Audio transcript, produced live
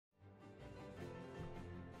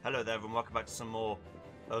Hello there everyone, welcome back to some more,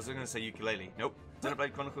 I was going to say ukulele, nope,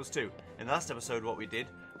 Xenoblade Chronicles 2. In the last episode what we did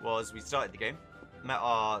was we started the game, met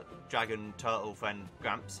our dragon turtle friend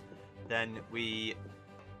Gramps, then we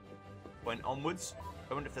went onwards.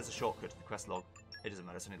 I wonder if there's a shortcut to the quest log. It doesn't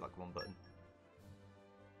matter, it's only like one button.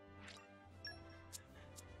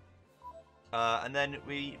 And then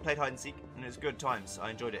we played hide and seek and it was good times, I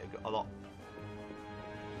enjoyed it a lot.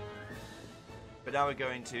 But now we're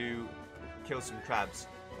going to kill some crabs.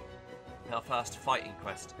 Our first fighting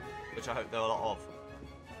quest, which I hope there are a lot of.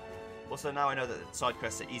 Also, now I know that side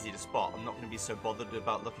quests are easy to spot, I'm not going to be so bothered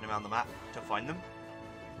about looking around the map to find them.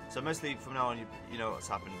 So mostly from now on, you know what's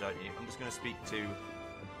happened, don't you? I'm just going to speak to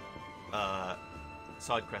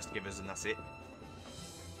side quest givers and that's it.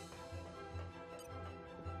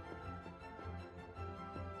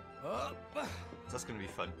 So that's going to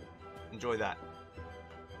be fun. Enjoy that.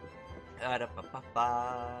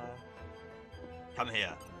 Come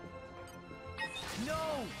here. No!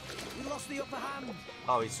 We lost the upper hand!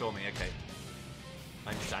 Oh, he saw me, okay. I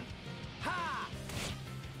understand. Ha!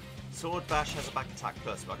 Sword Bash has a back attack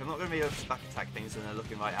plus, but I'm not going to be able to back attack things when they're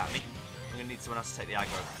looking right at me. I'm going to need someone else to take the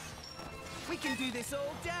aggro. We can do this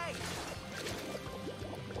all day!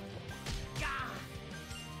 Gah!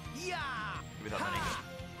 Yeah! Give me that money.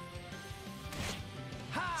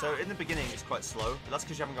 So in the beginning it's quite slow, but that's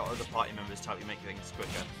because you haven't got other party members to help you make things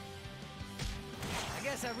quicker. I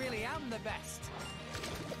guess I really am the best.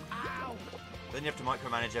 Ow! Then you have to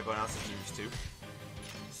micromanage everyone else's moves too.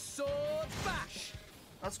 Sword Bash!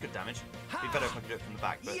 That's good damage. It'd be better if I could do it from the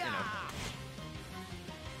back, but yeah! you know.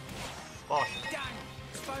 Bosh! Dang!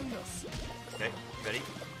 It's found us! Okay, ready?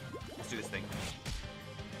 Let's do this thing.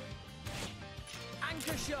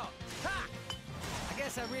 Anchor shot! Ha! I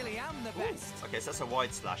guess I really am the best. Okay, so that's a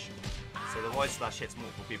wide slash. So the wide slash hits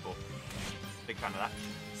multiple people. Big fan of that.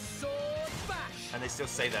 Sword Bash! And they still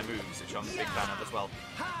say their moves, which I'm a big fan of as well.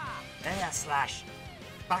 Ha! Air slash!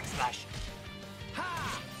 Backslash!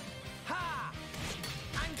 Ha! Ha!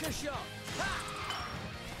 Anchor shot! Ha!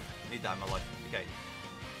 Need that in my life. Okay.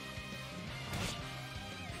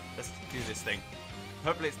 Let's do this thing.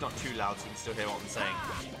 Hopefully it's not too loud so you can still hear what I'm saying.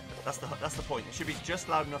 That's the point. It should be just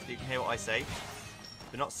loud enough that you can hear what I say,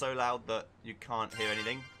 but not so loud that you can't hear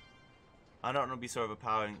anything. I don't want to be so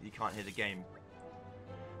overpowering that you can't hear the game.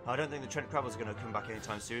 I don't think the Trent Crabble's going to come back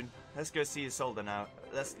anytime soon. Let's go see Isolde now.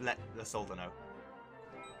 Let's let Isolde know.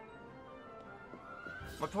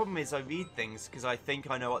 My problem is I read things because I think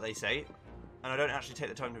I know what they say, and I don't actually take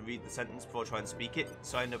the time to read the sentence before I try and speak it,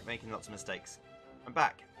 so I end up making lots of mistakes. I'm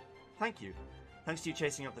back. Thank you. Thanks to you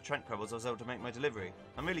chasing up the Trent Crabbles, I was able to make my delivery.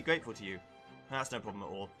 I'm really grateful to you. That's no problem at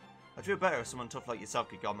all. I'd feel better if someone tough like yourself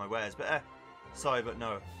could guard my wares, but sorry, but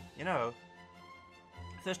no. You know,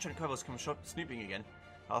 if those Trent Crabbles come snooping again,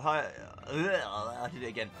 I'll hire... I did it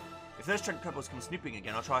again. If those Trent Crabbles come snooping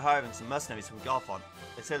again, I'll try hiring some mercenaries from Garthon.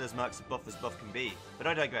 They say those mercs are buff as buff can be. But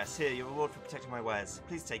I digress. Here, your reward for protecting my wares.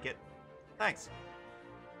 Please take it. Thanks.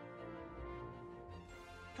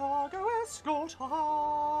 Cargo escort,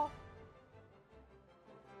 ha!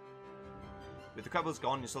 With the Crabbles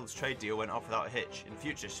gone, Isolde's trade deal went off without a hitch. In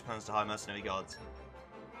future, she plans to hire mercenary guards.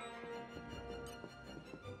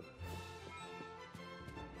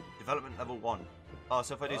 Development level 1. Oh,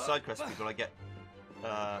 so if I do side quest people, I get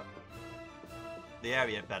the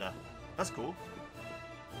area better. That's cool.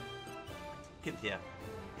 Cynthia.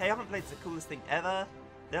 Hey, I haven't played the coolest thing ever.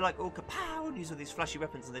 They're like all kapow and use all these flashy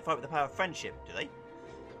weapons and they fight with the power of friendship, do they?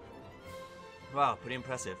 Wow, pretty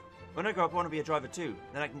impressive. When I grow up, I want to be a driver too.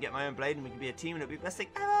 Then I can get my own blade and we can be a team and it'll be the best thing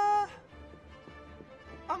ever!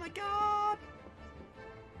 Oh my god!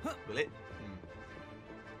 Huh. Will it?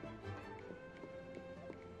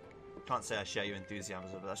 Can't say I share your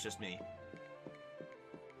enthusiasm, but that's just me.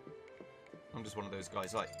 I'm just one of those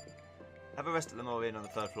guys. Like, have a rest at the Moor Inn on the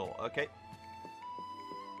 3rd floor. Okay.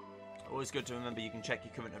 Always good to remember you can check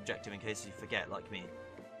your current objective in case you forget, like me.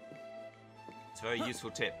 It's a very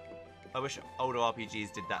useful tip. I wish older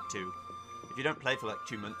RPGs did that too. If you don't play for like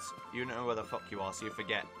 2 months, you don't know where the fuck you are, so you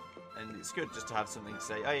forget. And it's good just to have something to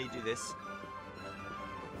say, hey, do this.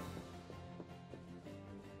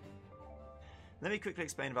 Let me quickly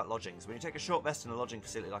explain about lodgings. When you take a short rest in a lodging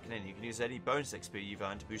facility like an inn, you can use any bonus XP you've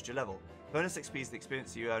earned to boost your level. Bonus XP is the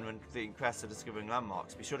experience you earn when completing quests or discovering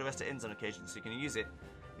landmarks. Be sure to rest at inns on occasion so you can use it.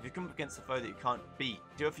 If you come up against a foe that you can't beat,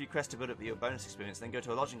 do a few quests to build up your bonus experience, then go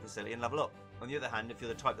to a lodging facility and level up. On the other hand, if you're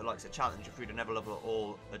the type that likes a challenge, you're free to never level at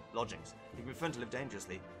all at lodgings. It can be fun to live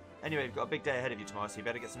dangerously. Anyway, you've got a big day ahead of you tomorrow, so you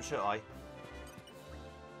better get some shut-eye.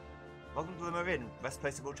 Welcome to the Moor Inn, best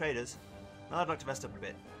place of all traders. Now I'd like to rest up a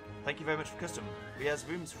bit. Thank you very much for custom. We has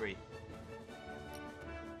rooms free.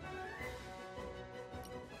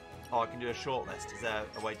 Oh, I can do a short rest. Is there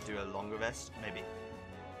a way to do a longer rest? Maybe.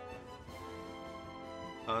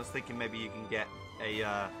 I was thinking maybe you can get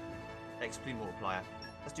a XP multiplier.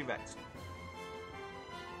 Let's do Rex.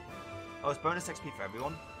 Oh, it's bonus XP for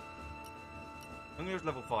everyone? I'm going to use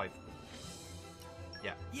level 5.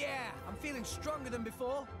 Yeah. Yeah, I'm feeling stronger than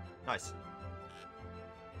before. Nice.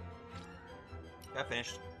 Yeah,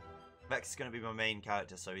 finished. Vex is going to be my main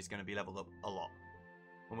character, so he's going to be leveled up a lot.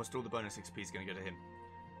 Almost all the bonus XP is going to go to him.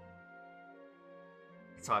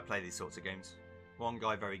 That's how I play these sorts of games. One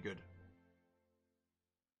guy very good.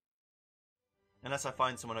 Unless I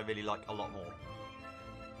find someone I really like a lot more.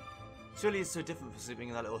 Surely it's so different from sleeping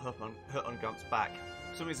in that little hut on Grump's back.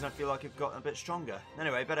 For some reason I feel like I've gotten a bit stronger.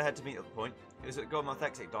 Anyway, better head to meet at the point. It was at Gormouth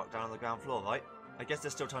exit dock down on the ground floor, right? I guess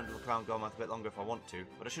there's still time to look around Gormouth a bit longer if I want to,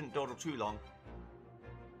 but I shouldn't dawdle too long.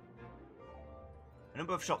 A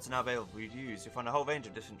number of shops are now available for you to use. You'll find a whole range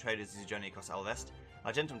of different traders as you journey across Alvest.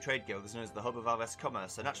 Our Gentleman Trade Guild is known as the hub of Alvest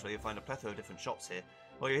commerce, so naturally you'll find a plethora of different shops here.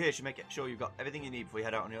 While you're here, you should make sure you've got everything you need before you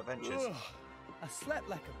head out on your adventures. Ugh, I slept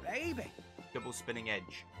like a baby. Double spinning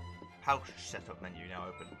edge. Pouch setup menu now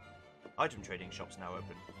open. Item trading shops now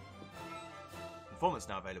open. Informants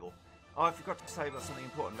now available. Oh, I forgot to tell you about something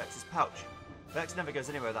important, Vex's pouch. Vex never goes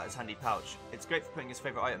anywhere without his handy pouch. It's great for putting his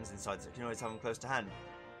favourite items inside, so you can always have them close to hand.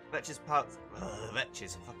 Vex's pouch...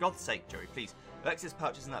 Vex's, for God's sake, Joey, please. Vex's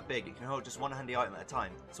pouch isn't that big, it can hold just one handy item at a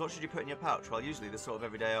time. So what should you put in your pouch? Well, usually the sort of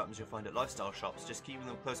everyday items you'll find at lifestyle shops. Just keeping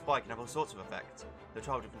them close by can have all sorts of effects. There are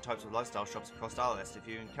 12 different types of lifestyle shops across Alvest. If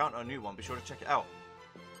you encounter a new one, be sure to check it out.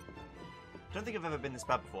 I don't think I've ever been this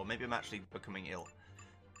bad before. Maybe I'm actually becoming ill.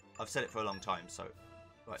 I've said it for a long time, so...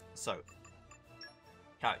 Right, so...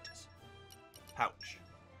 Characters. Pouch.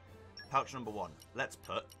 Pouch number 1. Let's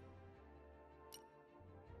put...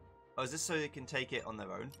 Oh, is this so they can take it on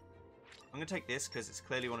their own? I'm going to take this because it's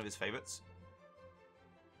clearly one of his favourites.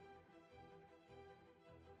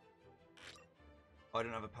 Oh, I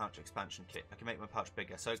don't have a pouch expansion kit. I can make my pouch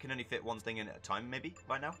bigger, so it can only fit one thing in at a time, maybe,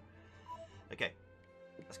 right now? Okay,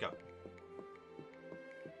 let's go.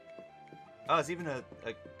 Oh, there's even a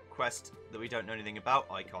quest that we don't know anything about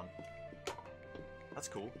icon. That's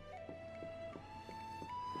cool.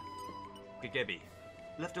 Gagebi.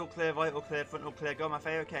 Left all clear, right all clear, front all clear, go off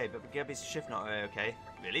A-OK, but Gagebi's shift not A-OK.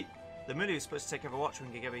 Really? Lemilli was supposed to take over watch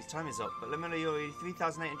when Gagebi's time is up, but Lemilli, you're already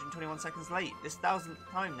 3,821 seconds late. This 1,000th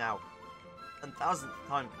time now. And 1,000th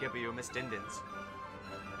time Gagebi you missed Indins.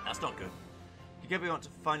 That's not good. Gagebi wants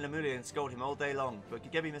to find Lemilli and scold him all day long, but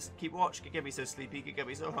Gagebi must keep watch. Gagebi's so sleepy,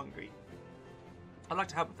 Gagebi's so hungry. I'd like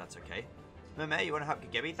to help if that's okay. Meme, you want to help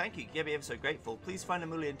Gagebi? Thank you, Gagebi, I'm so grateful. Please find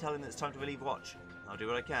Lemilli and tell him that it's time to relieve watch. I'll do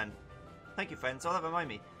what I can. Thank you, friends. I'll have remind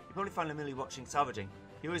me. You probably find Lemilli watching salvaging.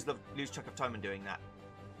 He always lose track of time when doing that.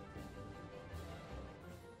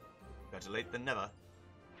 Better late than never.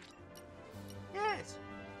 Yes.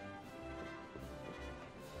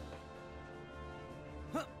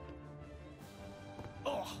 Huh.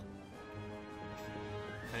 Oh.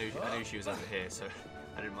 I knew she was over here, so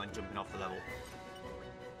I didn't mind jumping off the level.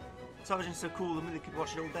 Salvaging's so cool, Lemilli could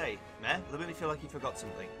watch it all day. Meh? Lemilli feel like he forgot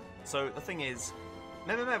something. So the thing is,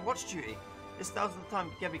 meh, watch duty. This 1,000th time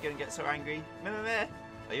Gagebi gonna get so angry. Meh.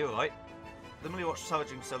 Are you alright? Lemilli watched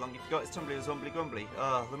salvaging for so long he forgot his tumbly was humbly grumbly.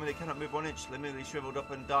 Lemilli cannot move 1 inch. Lemilli shriveled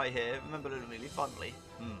up and die here. Remember Lemilli fondly.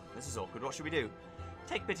 This is awkward. What should we do?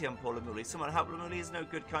 Take pity on poor Lemilli. Someone help Lemilli. There's no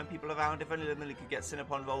good kind people around. If only Lemilli could get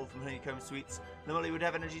Cinnapon roll from Honeycomb Sweets, Lemilli would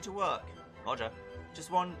have energy to work. Roger.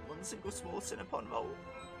 Just one single small Cinnapon roll.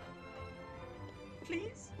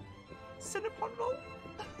 Please? Cinnapon roll?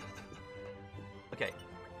 Okay.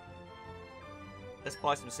 Let's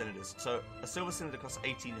buy some cylinders. So, a silver cylinder costs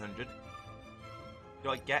 1,800. Do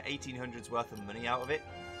I get 1,800's worth of money out of it?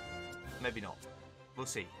 Maybe not. We'll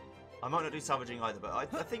see. I might not do salvaging either, but I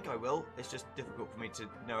think I will. It's just difficult for me to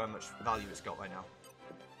know how much value it's got right now.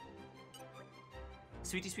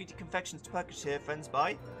 Sweetie confections to purchase here, friends.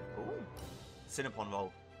 Buy. Ooh. Cinnapon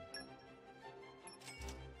roll.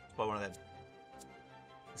 Let's buy one of them.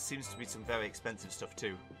 There seems to be some very expensive stuff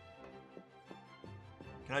too.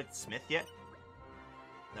 Can I smith yet?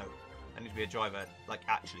 No. I need to be a driver, like,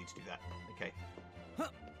 actually to do that. Okay.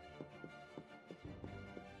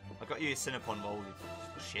 I got you a Cinnapon roll, you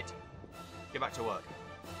shit. Get back to work.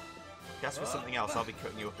 Guess for something else, I'll be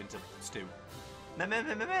cutting you up into stew. Meh.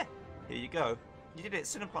 Here you go. You did it,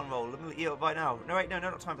 Cinnapon roll. Lemilli, eat it right now. No, wait, no,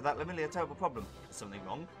 not time for that. Lemilli, a terrible problem. Is something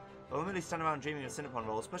wrong? Well, Lemilli standing around dreaming of Cinnapon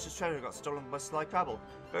rolls. Precious treasure got stolen by Sly Crabble.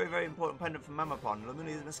 Very, very important pendant from Mamapon.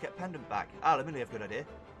 Lemilli must get pendant back. Lemilli, have a good idea.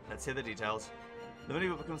 Let's hear the details. Lemilli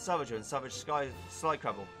will become Savager and Savage Sly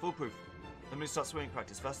Crabble. Foolproof. Lemilli starts swimming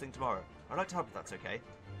practice first thing tomorrow. I'd like to help if that's okay.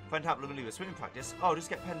 Find out Lemilly with swimming practice. Oh, just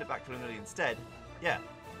get Pendant back to Lemilly instead. Yeah.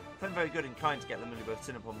 Find very good and kind to get Lemilly both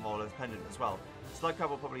Cinnamon Mole and Pendant as well. Slycrab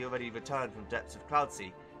will probably already return from depths of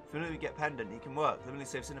Cloudsea. If Lemilly get Pendant, he can work. Lemilly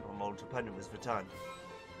save Cinnamon Mole until Pendant was returned.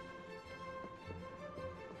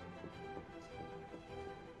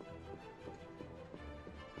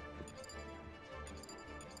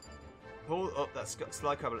 Pull up that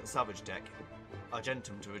Slycrab at the salvage deck,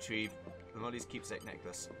 Argentum, to retrieve Lemilly's keepsake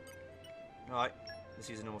necklace. Alright, let's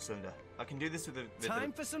use a normal cylinder. I can do this with a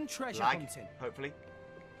Time for some treasure lag, hunting. hopefully.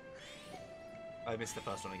 I missed the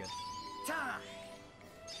first one again. Time.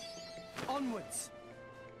 Onwards.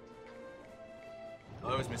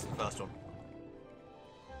 I always miss the first one.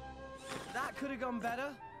 That could have gone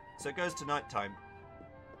better. So it goes to night time.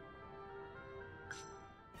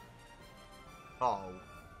 Oh.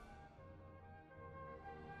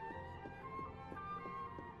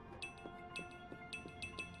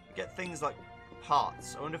 Get things like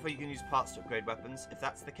parts. I wonder if you can use parts to upgrade weapons. If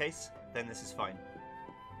that's the case, then this is fine.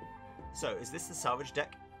 So, is this the salvage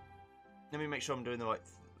deck? Let me make sure I'm doing the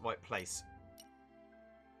right place.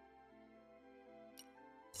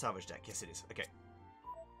 Salvage deck, yes it is. Okay.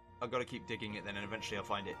 I've got to keep digging it then and eventually I'll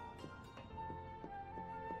find it.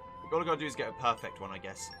 All I've got to do is get a perfect one, I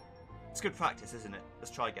guess. It's good practice, isn't it?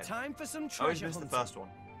 Let's try again. Time for some treasure I always missed hunting. the first one.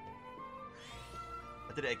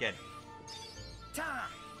 I did it again. Time.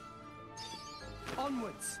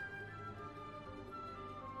 Onwards.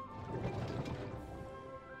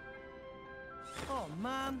 Oh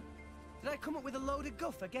man, did I come up with a load of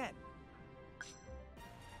guff again?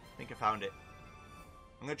 I think I found it.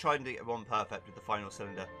 I'm going to try and get one perfect with the final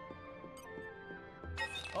cylinder.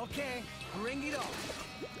 Okay, bring it on.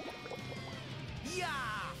 Yeah!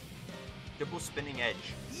 Double spinning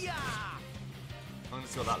edge. Yeah! I'm going to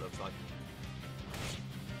see what that looks like.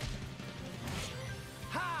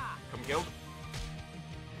 Ha! Come guild.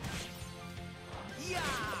 Yeah!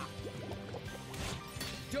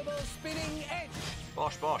 Double spinning edge.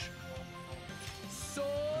 Bosh, bosh.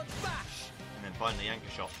 Sword bash. And then finally anchor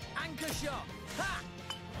shot. Anchor shot. Ha!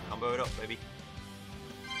 Combo it up, baby.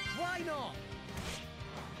 Why not?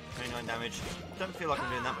 29 damage. Don't feel like I'm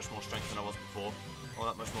doing that much more strength than I was before. Or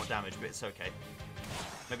that much more damage, but it's okay.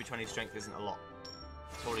 Maybe 20 strength isn't a lot.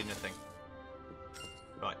 It's probably nothing.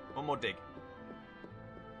 Right, one more dig.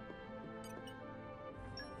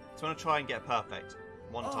 So I'm going to try and get perfect.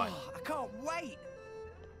 One time. I can't wait.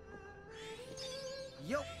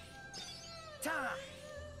 Yup. Time.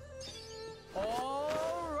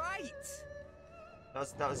 All right.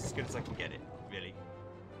 That was as good as I can get it, really.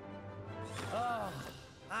 Oh,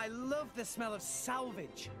 I love the smell of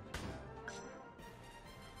salvage.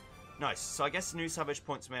 Nice. So I guess new salvage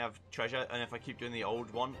points may have treasure, and if I keep doing the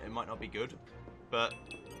old one, it might not be good. But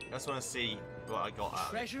I just want to see what I got out of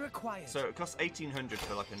it. Treasure acquired. So it costs 1,800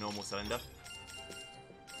 for like a normal cylinder.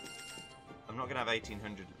 I'm not going to have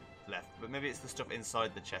 1,800 left, but maybe it's the stuff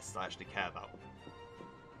inside the chests I actually care about.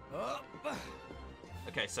 Up.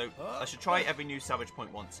 Okay, so I should try every new salvage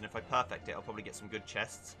point once, and if I perfect it, I'll probably get some good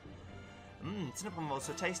chests. Cinnamon Mole's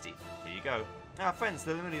so tasty. Here you go. Ah, friends,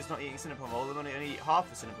 the Lemilly is not eating Cinnamon Mole, they're only eat half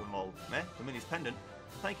the Cinnamon Mole. Meh, Lemilly's pendant.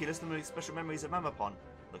 Thank you, listen to Lemilly's special memories of Mamapon.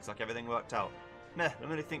 Looks like everything worked out. Meh,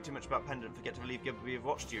 Lemilly think too much about pendant and forget to relieve Giggleby of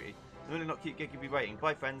watch duty. Lemilly not keep Giggleby waiting.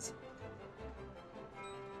 Bye, friends.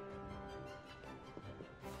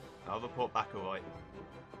 I'll report back alright.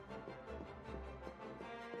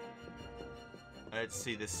 I had to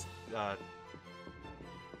see this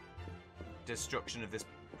destruction of this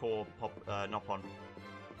poor Nopon.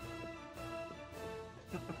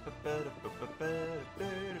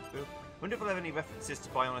 Wonder if I'll have any references to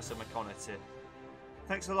Bionis and Mechonis here.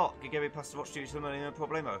 Thanks a lot. Giggleby passed the watch duty to Lemilly, no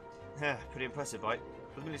problemo. Yeah, pretty impressive, right?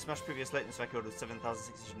 Lemilly smashed previous lateness record of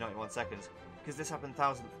 7,691 seconds. Because this happened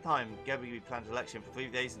 1000th time, Giggleby planned election for 3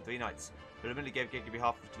 days and 3 nights. But Lemilly gave Giggleby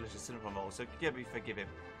half of delicious Cinnamon Roll, so Giggleby forgive him.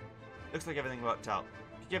 Looks like everything worked out.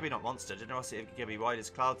 Giggleby not monster, generosity of Giggleby wide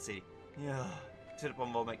as Cloudsea. Yeah,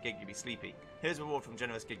 Cinnamon Roll make Giggleby sleepy. Here's a reward from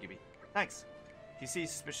generous Giggleby. Thanks. If you see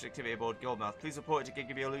suspicious activity aboard Goldmouth, please report it to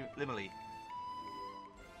Giggleby or Lemilly.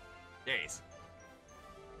 Yes.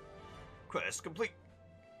 Quest complete.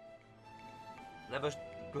 Leather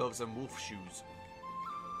gloves and wolf shoes.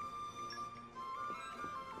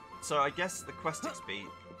 So I guess the quest XP,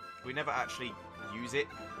 we never actually use it.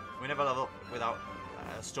 We never level up without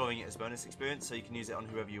storing it as bonus experience, so you can use it on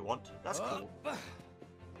whoever you want. That's cool.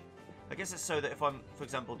 I guess it's so that if I'm, for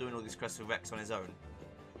example, doing all these quests with Rex on his own,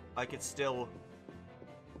 I could still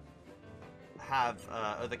have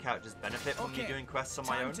other characters benefit from me doing quests on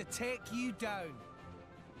my own. Time to take you down.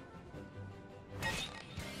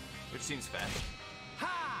 Which seems fair.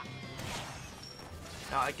 Ha!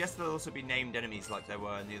 Now, I guess there'll also be named enemies like there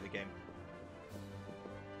were in the other game.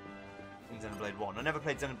 In Xenoblade 1. I never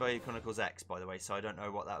played Xenoblade Chronicles X, by the way, so I don't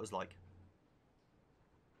know what that was like.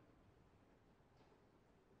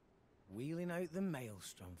 Wheeling out the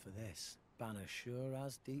maelstrom for this. Banner sure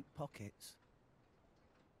has deep pockets.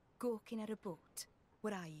 Gawking at a boat.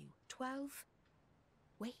 What are you, 12?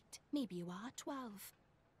 Wait, maybe you are 12.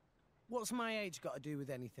 What's my age got to do with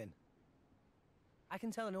anything? I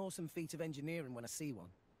can tell an awesome feat of engineering when I see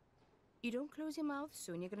one. You don't close your mouth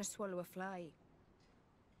soon, you're gonna swallow a fly.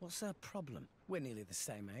 What's her problem? We're nearly the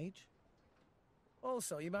same age.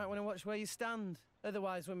 Also, you might want to watch where you stand.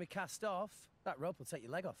 Otherwise, when we cast off, that rope will take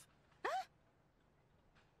your leg off. Huh?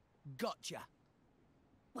 Gotcha!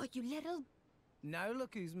 What, you little... Now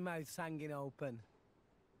look whose mouth's hanging open.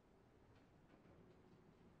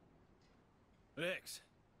 Rex,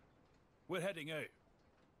 we're heading out.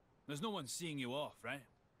 There's no one seeing you off, right?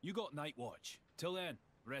 You got night watch. Till then,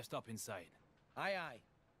 rest up inside. Aye, aye.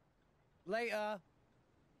 Later.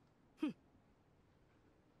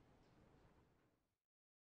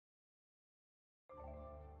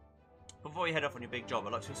 Before you head off on your big job,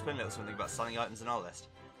 I'd like to explain a little something about selling items in our list.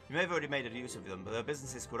 You may have already made a use of them, but there are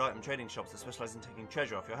businesses called item trading shops that specialise in taking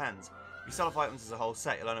treasure off your hands. If you sell off items as a whole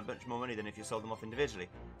set, you'll earn a bunch more money than if you sold them off individually.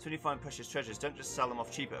 So when you find precious treasures, don't just sell them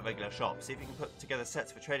off cheap at a regular shop. See if you can put together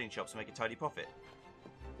sets for trading shops and make a tidy profit.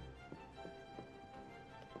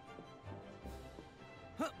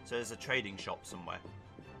 So there's a trading shop somewhere.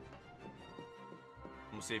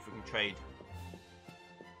 We'll see if we can trade.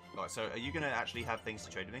 Right, so are you going to actually have things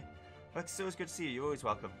to trade with me? Rex, it's always good to see you. You're always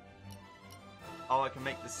welcome. Oh, I can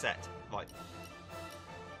make the set. Right.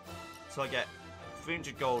 So I get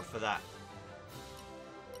 300 gold for that.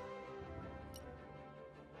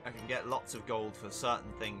 I can get lots of gold for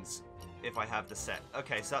certain things if I have the set.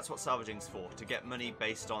 Okay, so that's what salvaging's for. To get money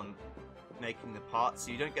based on making the parts.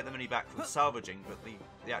 So you don't get the money back from salvaging, but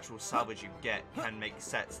the actual salvage you get can make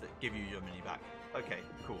sets that give you your money back. Okay,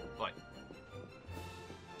 cool. Right.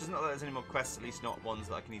 Doesn't look like there's any more quests, at least not ones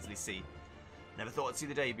that I can easily see. Never thought I'd see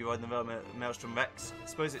the day you'd be riding the Maelstrom Rex.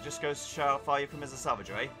 Suppose it just goes to show how far you've come as a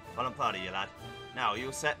salvager, eh? Well, I'm proud of you, lad. Now, you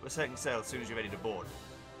all set? We're setting sail as soon as you're ready to board.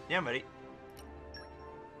 Yeah, I'm ready.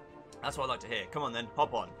 That's what I'd like to hear. Come on then,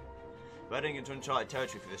 hop on. We're heading into uncharted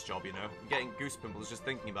territory for this job, you know. I'm getting goose pimples just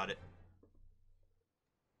thinking about it.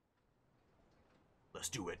 Let's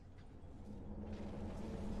do it.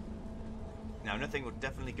 Now, nothing will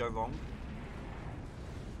definitely go wrong.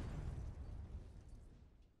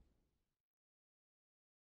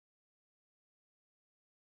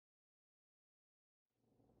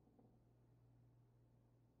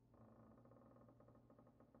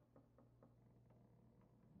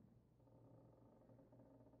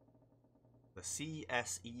 The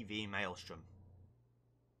CSEV Maelstrom.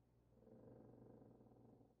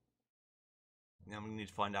 Now I'm going to need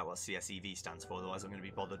to find out what CSEV stands for, otherwise I'm going to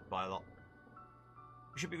be bothered by a lot.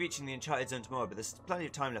 We should be reaching the Enchanted Zone tomorrow, but there's plenty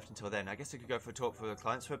of time left until then. I guess I could go for a talk with the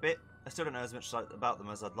clients for a bit. I still don't know as much about them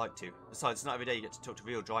as I'd like to. Besides, it's not every day you get to talk to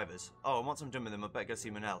real drivers. Oh, and once I'm done with them, I better go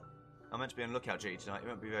see Manel. I'm meant to be on lookout duty tonight. He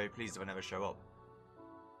won't be very pleased if I never show up.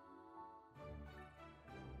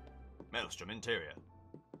 Maelstrom Interior.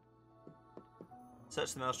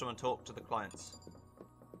 Search the Maelstrom and talk to the clients.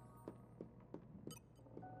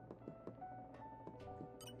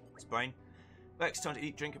 Sprain. Rex, time to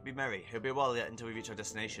eat, drink, and be merry. It'll be a while yet until we reach our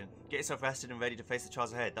destination. Get yourself rested and ready to face the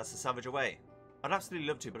trials ahead. That's the salvage away. I'd absolutely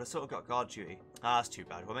love to, but I sort of got guard duty. Ah, that's too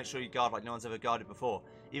bad. Well, make sure you guard like no one's ever guarded before.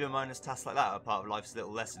 Even mindless tasks like that are part of life's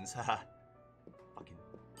little lessons. Haha. Fucking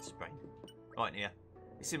Sprain. Right, Nia.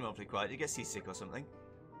 You seem awfully quiet. Did you get seasick or something?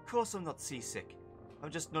 Of course I'm not seasick. I'm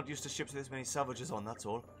just not used to ships with this many salvages on, that's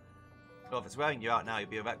all. Well, if it's wearing you out now, you'll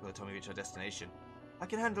be a wreck by the time we reach our destination. I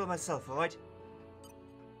can handle it myself, alright?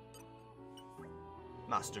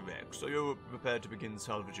 Master Rex, are you prepared to begin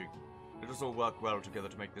salvaging? Let us all work well together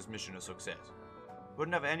to make this mission a success.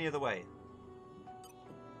 Wouldn't have it any other way.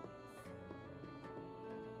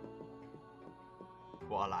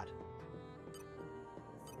 What a lad.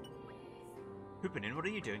 Hoopinin, what are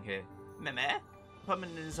you doing here? Meme?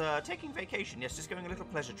 Pullman is taking vacation, yes, just going a little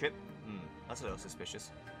pleasure trip. That's a little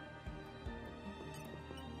suspicious.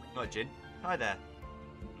 Right, Jin. Hi there.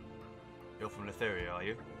 You're from Letheria, are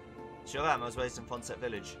you? Sure am. I was raised in Fonset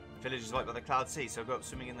Village. The village is right by the Cloud Sea, so I grew up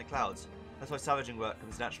swimming in the clouds. That's why salvaging work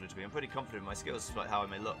comes naturally to me. I'm pretty confident in my skills, despite how I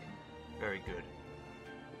may look. Very good.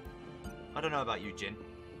 I don't know about you, Jin.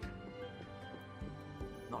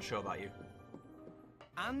 Not sure about you.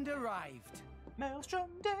 And arrived. Maelstrom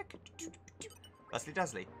deck. Leslie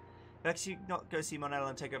Dasley. Rex, you not go see Manel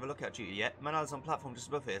and take over lookout duty yet? Manel's on platform just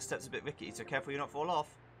above here. Steps a bit rickety, so careful you not fall off.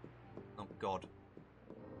 Oh, God.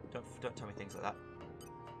 Don't tell me things like that.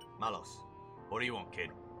 Malos. What do you want, kid?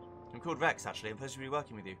 I'm called Rex, actually. I'm supposed to be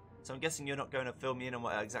working with you. So I'm guessing you're not going to fill me in on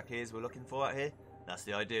what exactly it is we're looking for out here? That's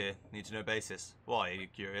the idea. Need to know basis. Why? Are you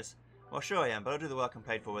curious? Well, sure I am, but I'll do the work I'm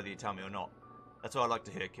paid for whether you tell me or not. That's what I'd like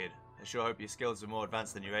to hear, kid. I sure hope your skills are more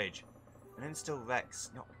advanced than your age. My name's still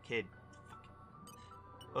Rex, not kid.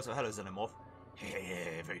 Also, hello, Xenomorph.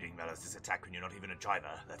 Hey, evading Malos' attack when you're not even a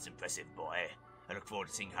driver. That's impressive, boy. I look forward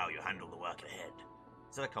to seeing how you handle the work ahead.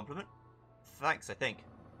 Is that a compliment? Thanks, I think.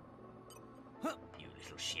 Huh. You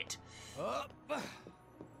little shit. Up.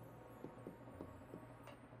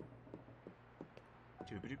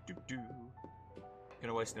 Doo-ba-doo-doo-doo.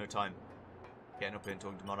 Gonna waste no time. Getting up here and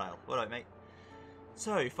talking to Monile. Alright, mate.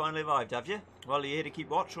 So, you finally arrived, have you? Well, you're here to keep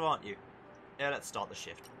watch, or aren't you? Yeah, let's start the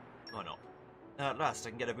shift. Why not? At last, I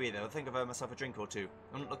can get a breather. I think I've earned myself a drink or two.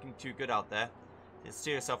 I'm not looking too good out there. Just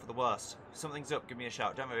steer yourself for the worst. If something's up, give me a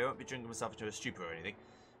shout. Don't worry, I won't be drinking myself into a stupor or anything.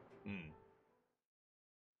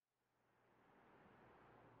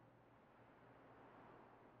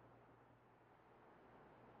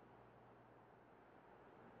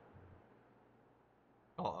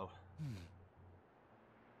 Uh-oh.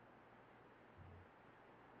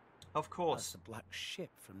 Of course. That's the black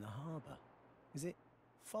ship from the harbour. Is it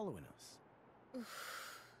following us?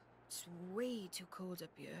 It's way too cold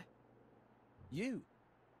up here. You?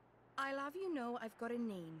 I'll have you know I've got a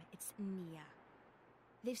name. It's Nia.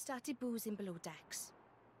 They've started boozing below decks.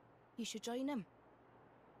 You should join them.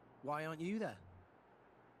 Why aren't you there?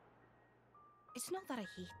 It's not that I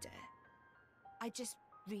hate it. I just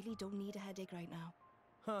really don't need a headache right now.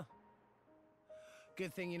 Huh.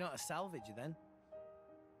 Good thing you're not a salvager then.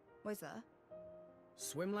 What's that?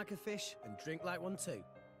 Swim like a fish and drink like one too.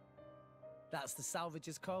 That's the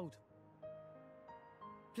salvager's code.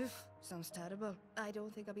 Sounds terrible. I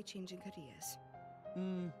don't think I'll be changing careers.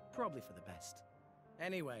 Probably for the best.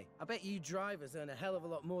 Anyway, I bet you drivers earn a hell of a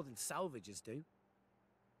lot more than salvagers do.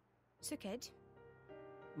 So, kid.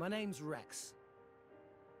 My name's Rex.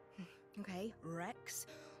 Okay, Rex.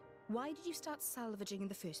 Why did you start salvaging in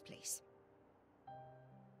the first place?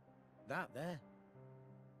 That there.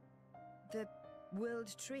 The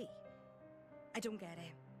World Tree. I don't get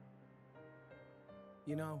it.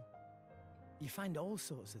 You know, you find all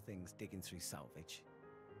sorts of things digging through salvage.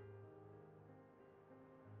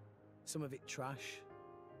 Some of it trash.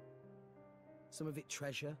 Some of it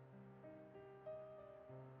treasure.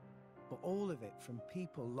 But all of it from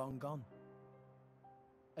people long gone.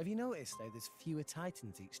 Have you noticed how there's fewer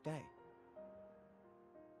titans each day?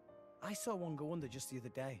 I saw one go under just the other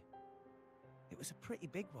day. It was a pretty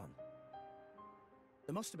big one.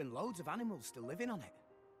 There must have been loads of animals still living on it.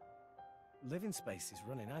 Living space is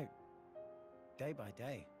running out. Day by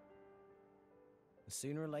day. And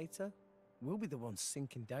sooner or later, we'll be the ones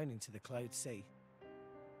sinking down into the cloud sea.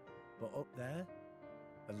 But up there,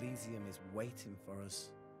 Elysium is waiting for us.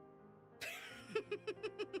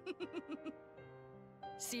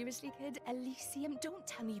 Seriously, kid? Elysium? Don't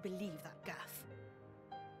tell me you believe that gaff.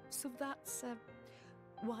 So that's,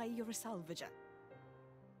 why you're a salvager?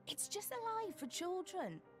 It's just a lie for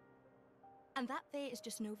children. And that there is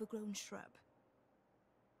just an overgrown shrub.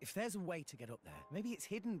 If there's a way to get up there, maybe it's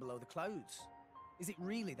hidden below the clouds. Is it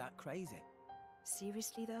really that crazy?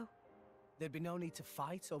 Seriously, though? There'd be no need to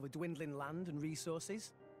fight over dwindling land and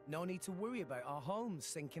resources. No need to worry about our homes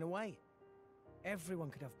sinking away. Everyone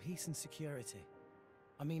could have peace and security.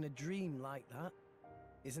 I mean, a dream like that,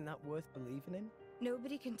 isn't that worth believing in?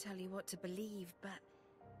 Nobody can tell you what to believe, but...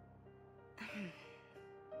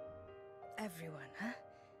 everyone, huh?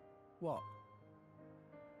 What?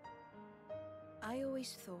 I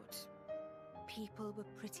always thought people were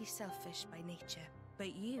pretty selfish by nature,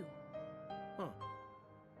 but you... Huh.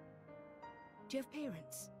 Do you have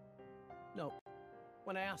parents? No.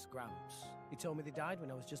 When I asked Gramps, he told me they died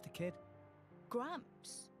when I was just a kid.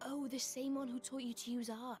 Gramps? Oh, the same one who taught you to use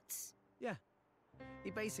arts. Yeah. He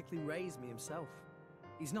basically raised me himself.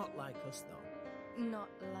 He's not like us, though. Not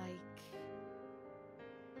like...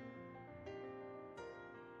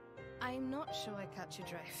 I'm not sure I catch your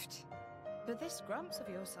drift. But this Gramps of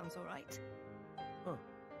yours sounds alright. Huh.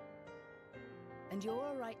 And you're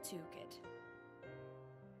alright too, kid.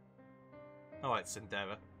 Alright,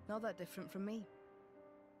 Sindera. Not that different from me.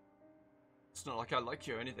 It's not like I like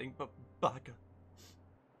you or anything, but bugger.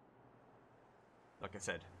 Like I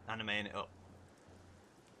said, animating it up.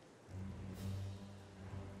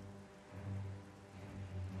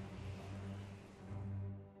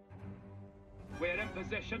 We're in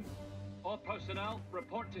position. All personnel,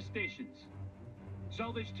 report to stations.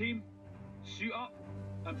 Salvage team, suit up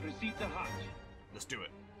and proceed to hatch. Let's do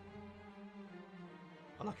it.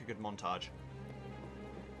 I like a good montage.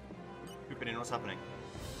 Papoonin, what's happening?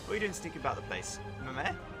 What are you doing sneaking about the place?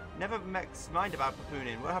 Meh? Never mind about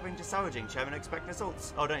Papoonin. What happened to salvaging? Chairman expect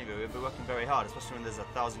results. Oh, don't you? We've been working very hard, especially when there's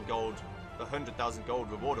 1,000 gold, 100,000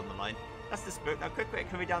 gold reward on the line. That's the spirit. Now quick,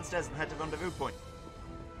 hurry downstairs and head to rendezvous point.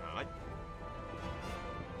 Alright.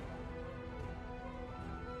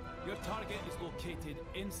 Your target is located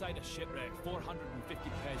inside a shipwreck 450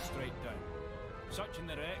 pairs straight down. Searching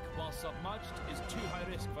the wreck while submerged is too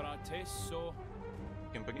high risk for our tastes, so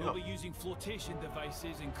we'll be using flotation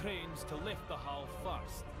devices and cranes to lift the hull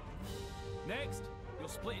first. Next, you'll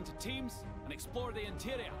split into teams and explore the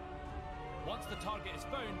interior. Once the target is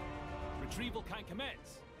found, retrieval can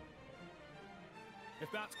commence.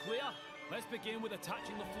 If that's clear, let's begin with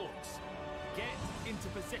attaching the floats. Get into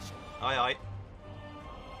position. Aye, aye.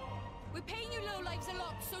 We're paying you lowlives a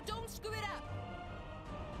lot, so don't screw it up.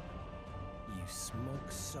 You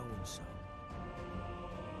smug so-and-so.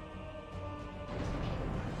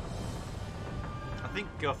 I think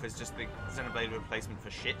guff is just the Xenoblade replacement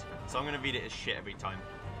for shit, so I'm going to read it as shit every time.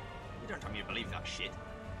 You don't tell me you believe that shit.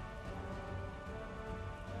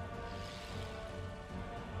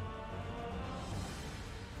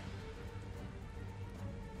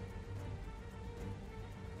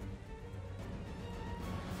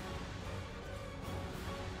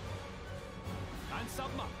 And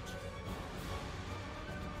submerge.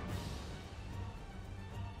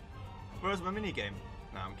 Where's my minigame?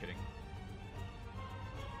 No, I'm kidding.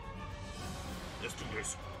 Let's do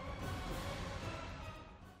this.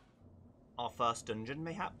 Our first dungeon,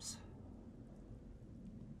 mayhaps?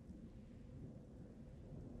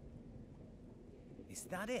 Is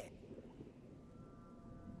that it?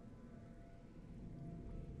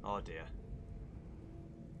 Oh dear.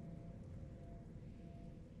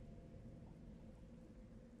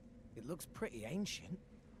 It looks pretty ancient.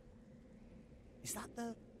 Is that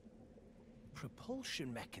the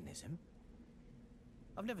propulsion mechanism?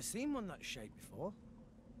 I've never seen one that shape before.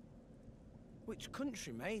 Which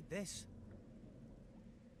country made this?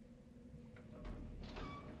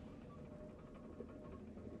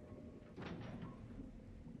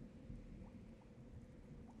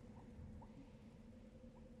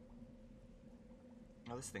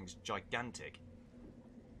 Oh, this thing's gigantic.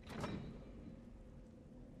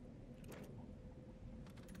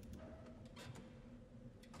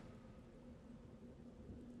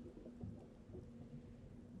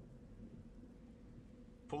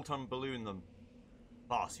 Full-ton balloon them.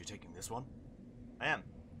 Boss, you taking this one? I am.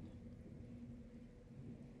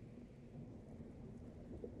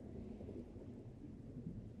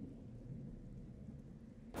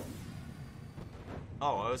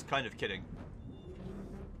 Oh, I was kind of kidding.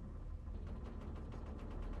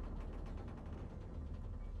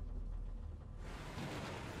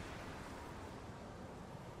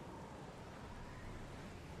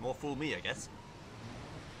 More fool me, I guess.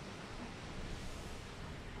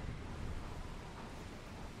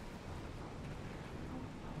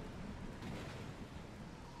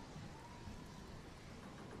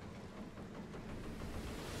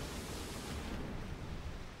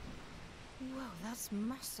 Whoa, that's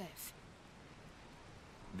massive.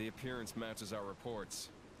 The appearance matches our reports,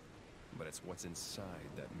 but it's what's inside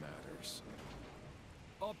that matters.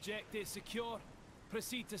 Object is secure.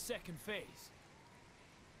 Proceed to second phase.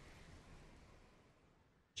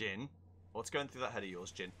 Jin? What's going through that head of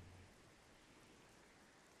yours, Jin?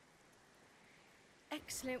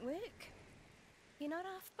 Excellent work. You're not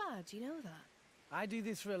half bad, you know that. I do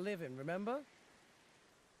this for a living, remember?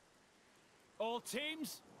 All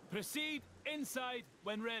teams, proceed inside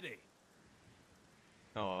when ready.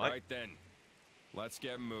 All Right then, let's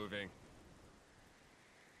get moving.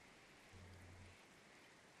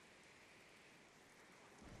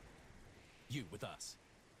 You with us.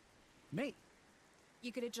 Me?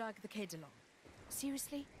 You're gonna drag the kid along.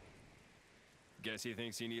 Seriously? Guess he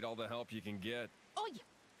thinks you need all the help you can get. Oh,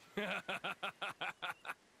 yeah.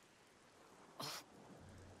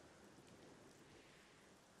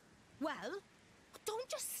 Well, don't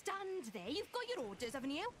just stand there. You've got your orders, haven't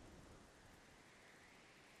you?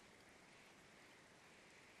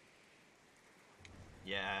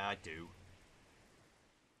 Yeah, I do.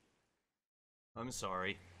 I'm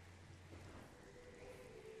sorry.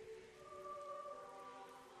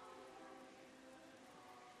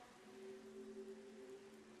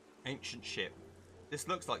 Ancient ship. This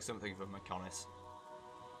looks like something from Mechonis.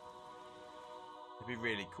 It'd be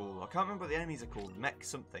really cool. I can't remember what the enemies are called. Mech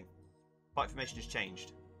something. Fight formation has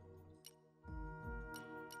changed.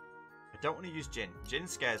 I don't want to use Jin. Jin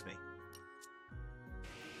scares me.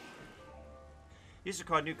 You just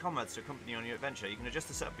require new comrades to accompany you on your adventure. You can adjust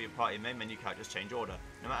the setup of your party and main menu characters change order.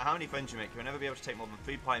 No matter how many friends you make, you will never be able to take more than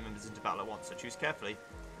 3 party members into battle at once, so choose carefully.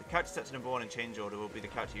 The character set to number 1 in change order will be the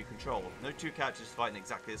character you control. No 2 characters fight in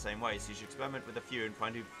exactly the same way, so you should experiment with a few and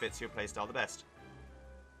find who fits your playstyle the best.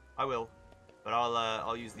 I will, but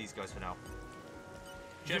I'll use these guys for now.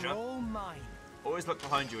 You're all mine. Always look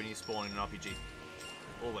behind you when you spawn in an RPG.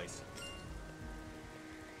 Always.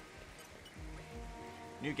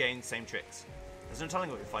 New game, same tricks. There's no telling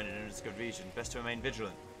what you'll find in an undiscovered region. Best to remain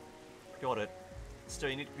vigilant. Got it. Still,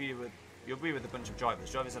 you'll be with a bunch of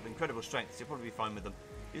drivers. Drivers have incredible strengths. You'll probably be fine with them.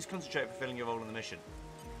 You just concentrate on fulfilling your role in the mission.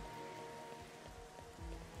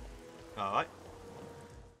 Alright.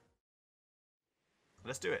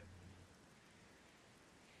 Let's do it.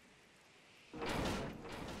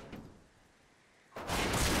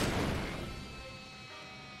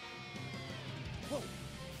 Whoa.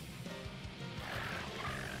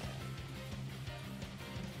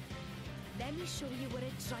 Let me show you what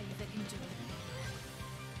a driver can do.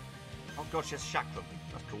 Oh gosh, yes, Chakram.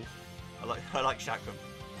 That's cool. I like Chakram.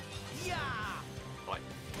 Yeah. Right.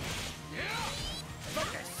 Yeah.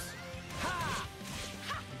 Focus. Ha.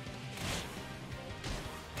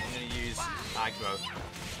 I'm gonna use aggro.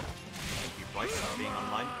 Thank you, Bryce, for being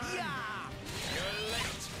online. Yeah. You're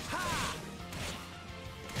late. Ha.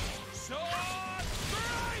 Sword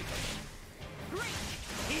strike!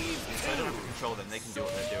 Since I don't have to control them, they can do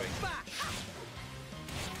what they're doing. Back.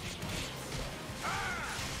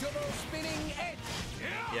 Double spinning edge.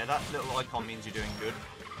 Yeah, that little icon means you're doing good.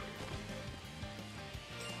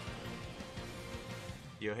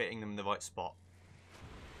 You're hitting them in the right spot.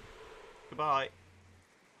 Goodbye.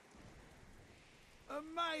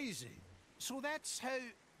 Amazing. So that's how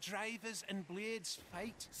drivers and blades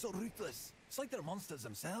fight? So ruthless. It's like they're monsters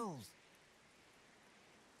themselves.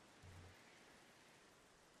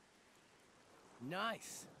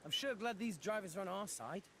 Nice. I'm sure glad these drivers are on our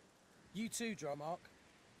side. You too, Dromark.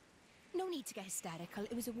 No need to get hysterical.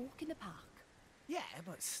 It was a walk in the park. Yeah,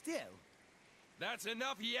 but still. That's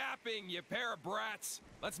enough yapping, you pair of brats.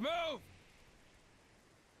 Let's move!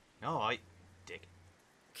 Alright, dick.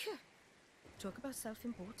 Talk about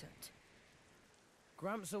self-important.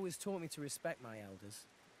 Gramps always taught me to respect my elders.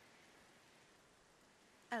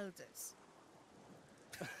 Elders.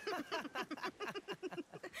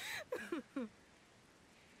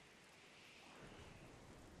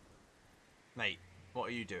 Mate, what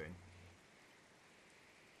are you doing?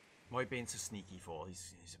 What are you being so sneaky for?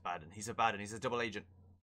 He's a bad one. He's a bad one. He's a double agent.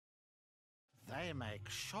 They make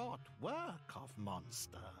short work of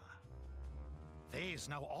monster. These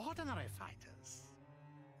no ordinary fighters.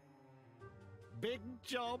 Big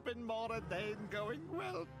job in Moradane going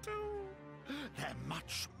well too. There's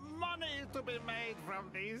much money to be made from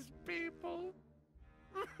these people.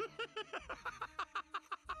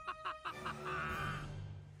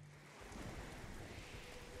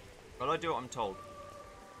 Well, I do what I'm told.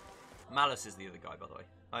 Malice is the other guy, by the way.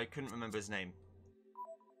 I couldn't remember his name.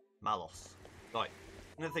 Malos. Right.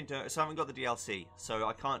 Another thing to notice, I haven't got the DLC, so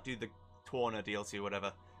I can't do the Twarner DLC or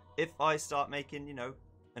whatever. If I start making, you know,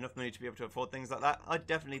 enough money to be able to afford things like that, I'd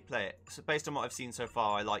definitely play it. So based on what I've seen so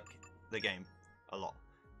far, I like the game a lot.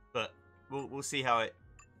 But we'll see how it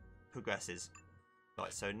progresses.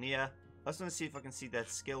 Right, so Nia. I just want to see if I can see their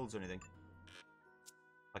skills or anything.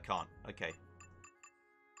 I can't. Okay.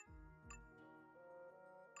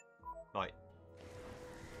 Right.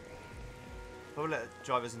 Probably let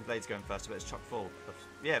drivers and blades go in first, but it's chock full.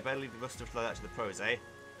 Yeah, better leave the rest stuff like that to the pros, eh?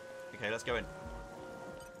 Okay, let's go in.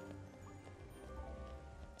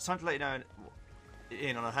 It's time to let you know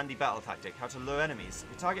in on a handy battle tactic, how to lure enemies.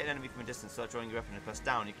 If you target an enemy from a distance, start drawing your weapon and press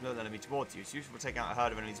down, you can lure the enemy towards you. It's useful to take out a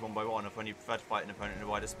herd of enemies one by one, or when you prefer to fight an opponent in a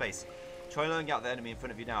wider space. Try luring out the enemy in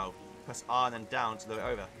front of you now. Press R and then down to lure it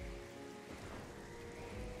over.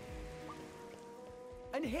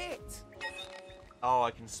 And hit! Oh,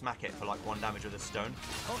 I can smack it for like 1 damage with a stone.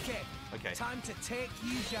 Okay. Okay. Time to take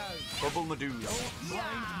you down. Bubble Medusa. Don't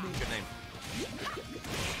blind me. Good name.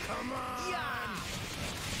 Come on! Yeah.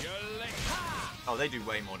 You're late. Ha! Oh, they do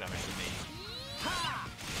way more damage than me. Ha!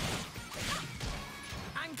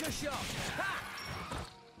 Anchor shot! Ha!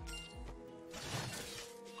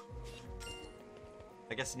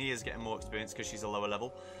 I guess Nia's getting more experience because she's a lower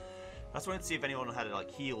level. I just wanted to see if anyone had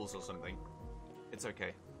like heals or something. It's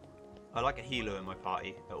okay. I like a healer in my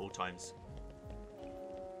party at all times.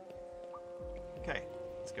 Okay,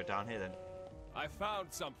 let's go down here then. I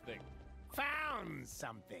found something. Found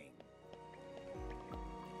something.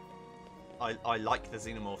 I like the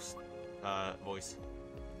Xenomorph's voice.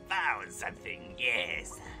 Found something,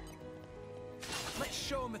 yes. Let's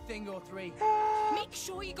show him a thing or three. Make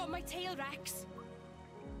sure you got my tail, Rex.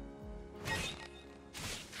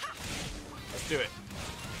 do it.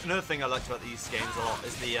 Another thing I liked about these games a lot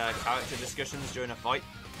is the character discussions during a fight.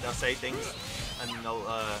 They'll say things and they'll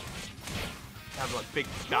have like big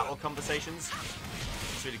battle conversations.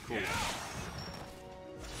 It's really cool.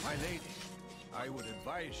 My lady, I would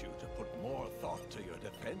advise you to put more thought to your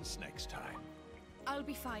defense next time. I'll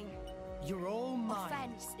be fine. You're all mine.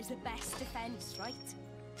 Offense is the best defense, right?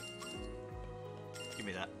 Give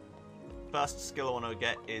me that. First skill I want to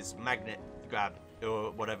get is magnet grab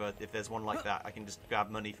or whatever. If there's one like that, I can just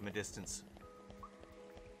grab money from a distance.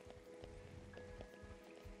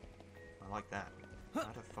 I like that. How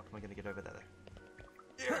the fuck am I going to get over there though?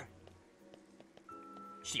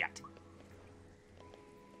 Shit.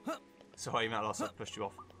 Sorry, Matt Loss, I pushed you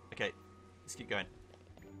off. Okay, let's keep going.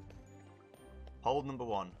 Hold number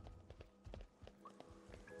 1.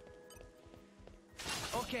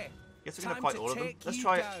 Okay. Guess we're gonna fight all of them. Let's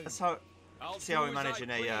try it. Let's see how we manage in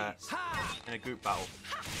a group battle.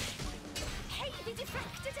 Hey, they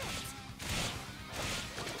deflected it!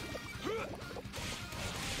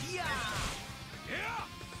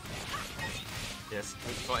 Yes,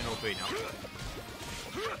 we're fighting all 3 now.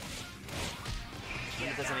 I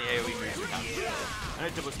wonder if there's any AoE moves we have. I know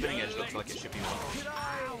double spinning edge looks like it should be one.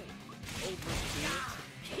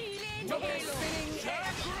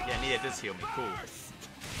 Yeah, Nia does heal me. Cool.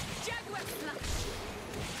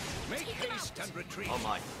 Make haste and retreat. Oh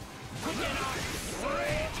my.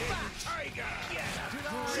 Tiger!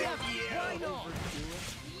 Why not?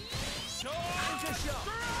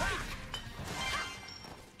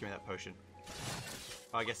 Give me that potion.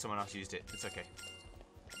 Oh, I guess someone else used it. It's okay.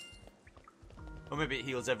 Or maybe it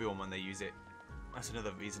heals everyone when they use it. That's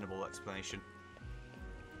another reasonable explanation.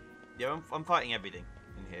 Yeah, I'm fighting everything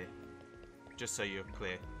in here. Just so you're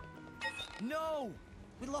clear. No!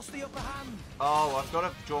 We lost the upper hand. Oh, I've got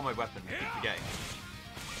to draw my weapon. I keep forgetting.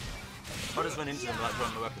 If I just run into them without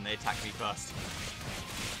drawing my weapon, they attack me first.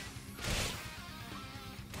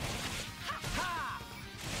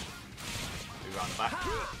 We run back.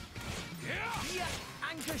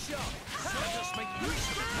 Anchor shot. Just make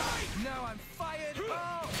use of it. Now I'm fired.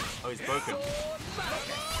 Oh, he's broken.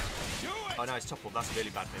 Oh no, he's toppled. That's really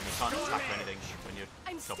bad for him. You can't attack or anything when you're toppled.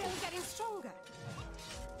 I'm still getting stronger.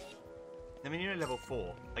 I mean, you're at level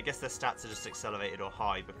 4. I guess their stats are just accelerated or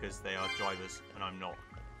high because they are drivers, and I'm not.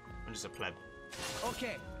 I'm just a pleb.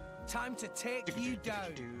 Okay, time to take you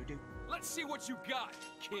down. Let's see what you got,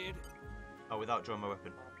 kid. Oh, without drawing my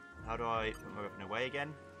weapon. How do I put my weapon away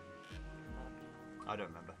again? I don't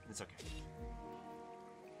remember. It's okay.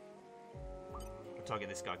 I'll target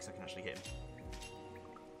this guy because I can actually hit him.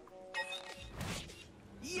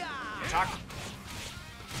 Yeah! Attack!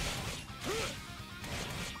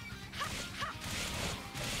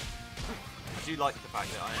 I do like the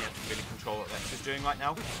fact that I only have to really control what Lex is doing right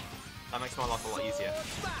now. That makes my life a lot easier.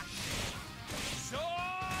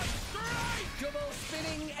 Double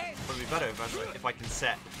spinning edge. Probably better if I can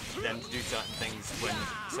set them to do certain things when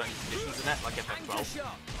certain conditions are met, like FF12.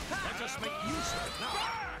 Let us make use of it now.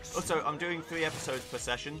 Also, I'm doing 3 episodes per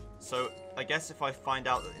session, so I guess if I find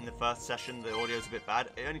out that in the first session the audio's a bit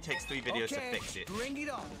bad, it only takes 3 videos to fix it. Bring it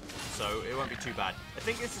on. So it won't be too bad. I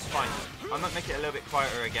think this is fine. I might make it a little bit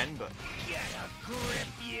quieter again, but... Get a grip,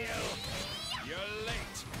 you! You're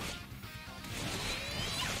late.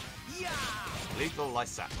 Yeah! Lethal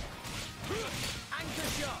Lysac. Anchor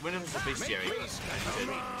shot. Winners of the bestiary to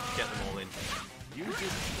get them all in. You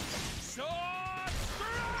just... Sword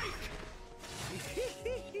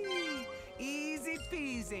Easy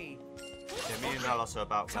peasy. Yeah, me and Malos are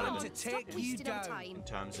about Time relevant to take you down. in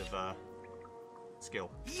terms of skill.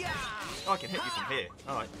 Yeah! Oh, I can hit you from here.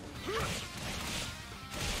 Alright.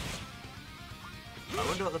 I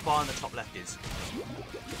wonder what the bar on the top left is.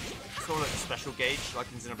 It's sort of like a special gauge, like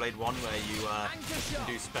in Xenoblade 1, where you can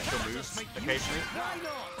do special moves occasionally. Why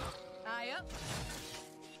not? Aye up.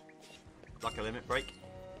 Like a limit break.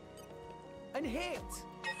 And hit.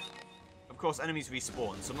 Of course, enemies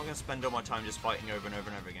respawn, so I'm not going to spend all my time just fighting over and over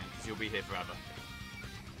and over again, because you'll be here forever.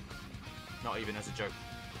 Not even as a joke.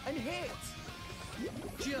 And hit.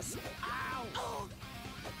 Just ow.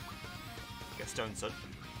 Get stoned, son.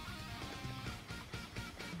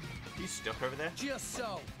 You stuck over there? Just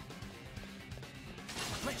so.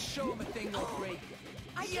 Let's show him a thing or three.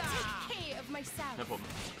 I can take care of myself. No problem.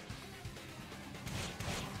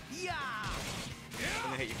 Yeah! I'm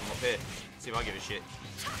going to hit you from up here. See if I give a shit.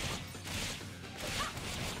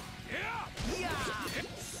 Yeah!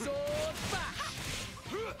 Sword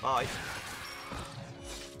bash! Bye.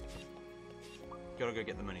 Gotta go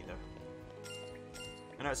get the money though.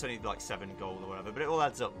 I know it's only like 7 gold or whatever, but it all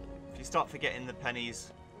adds up. If you start forgetting the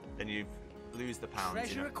pennies, then you lose the pounds.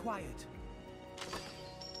 Treasure You know? acquired.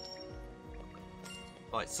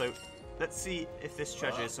 Right, so let's see if this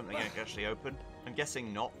treasure is something I can actually open. I'm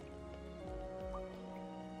guessing not.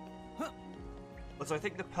 Also, I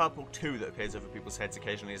think the purple 2 that appears over people's heads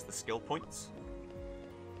occasionally is the skill points.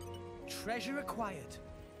 Treasure acquired.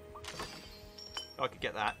 Oh, I could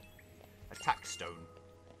get that. Attack stone.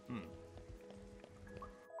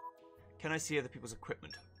 Can I see other people's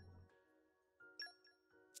equipment?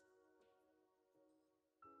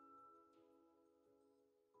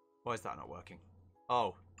 Why is that not working?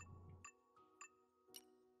 Oh.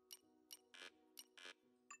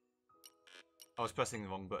 I was pressing the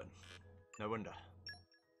wrong button. No wonder.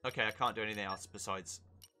 Okay, I can't do anything else besides...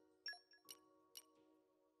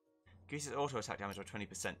 Increases auto attack damage by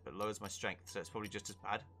 20%, but lowers my strength, so it's probably just as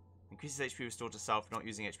bad. Increases HP restored to self, not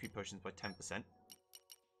using HP potions by 10%.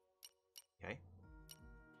 Okay.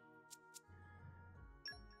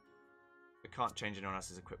 I can't change anyone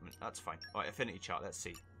else's equipment. That's fine. Alright, affinity chart, let's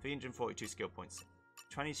see. 342 skill points.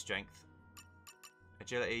 20 strength.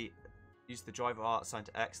 Agility. Use the driver art assigned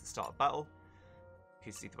to X at the start of battle.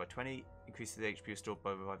 Increases ether by 20. Increases the HP restored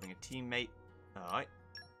by reviving a teammate. Alright.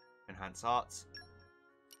 Enhance arts.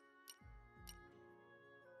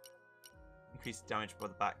 Increase damage by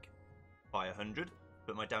the back by 100,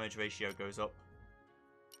 but my damage ratio goes up.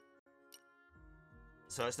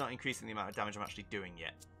 So it's not increasing the amount of damage I'm actually doing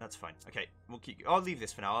yet. That's fine. Okay, we'll keep. I'll leave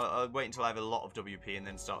this for now. I'll wait until I have a lot of WP and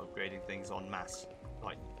then start upgrading things en masse.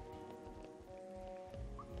 Right.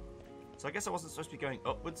 So I guess I wasn't supposed to be going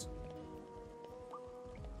upwards.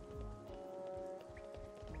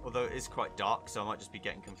 Although it is quite dark, so I might just be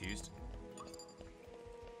getting confused.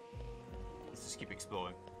 Let's just keep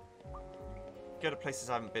exploring. Go to places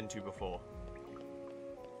I haven't been to before.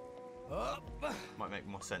 Might make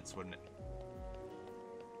more sense, wouldn't it?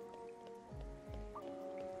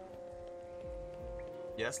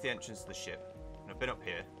 Yeah, that's the entrance to the ship. And I've been up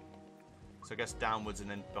here. So I guess downwards and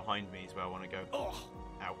then behind me is where I want to go. Oh!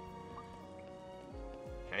 Ow.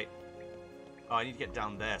 Okay. Oh, I need to get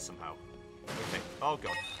down there somehow. Okay. Oh,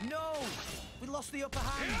 God. No! We lost the upper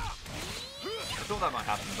hand! I thought that might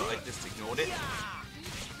happen, but I just ignored it.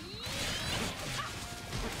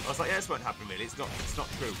 I was like, yeah, this won't happen really. It's not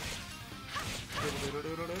true.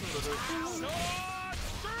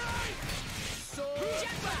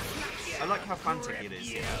 I like how frantic it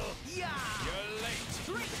is.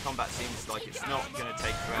 The combat seems like it's not going to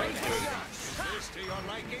take forever to do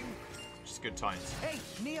everything. Just good times. Hey,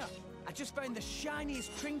 Nia! I just found the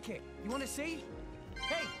shiniest trinket. You want to see?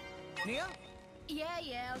 Hey, Nia? Yeah,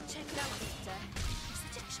 I'll check it out later. I'm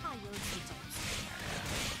such a child sometimes.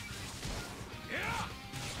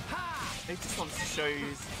 He just wants to show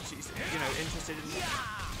you she's, interested in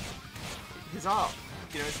his art.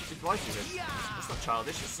 His life with it. It's not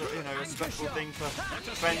childish. It's a respectful thing for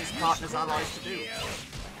friends, partners, allies to do.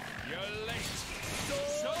 You're late.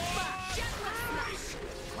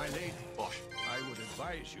 My lady, Bosh. I would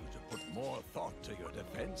advise you to put more thought to your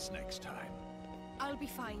defense next time. I'll be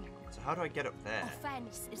fine. So how do I get up there?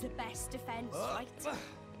 Offense is the best defense, right?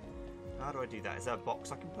 How do I do that? Is there a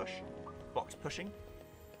box I can push? Box pushing?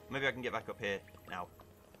 Maybe I can get back up here now.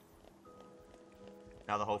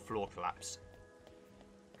 Now the whole floor collapsed.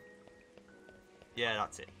 Yeah,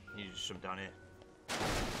 that's it. You just jump down here.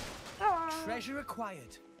 Treasure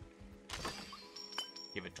acquired.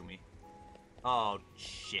 Give it to me. Oh,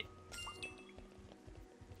 shit.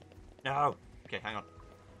 No! Okay, hang on.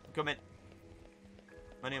 I'm coming.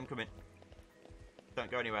 Money, I'm coming.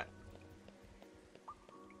 Don't go anywhere.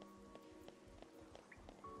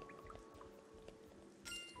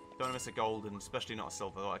 Don't want to miss a gold, and especially not a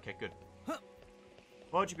silver. Oh, okay, good.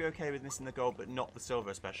 Why would you be okay with missing the gold, but not the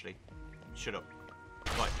silver especially? Shut up.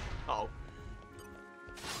 Right. Uh-oh.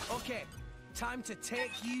 Okay, time to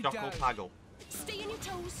take you Duckle down. paggle. Stay on your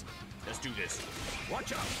toes. Let's do this.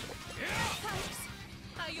 Watch out! Thanks.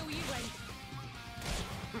 I owe you one.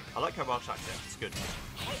 I like her Welsh accent. It's good.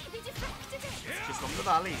 Hey, they deflected it. She's from the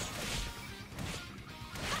valleys.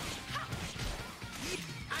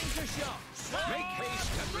 Anchor shot. Make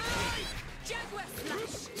haste and retreat. Jaguar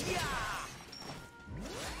flash. Yeah.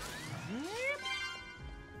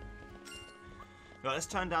 Right, let's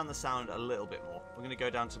turn down the sound a little bit more. We're going to go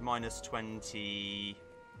down to minus 20.2.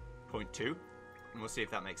 And we'll see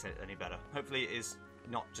if that makes it any better. Hopefully it is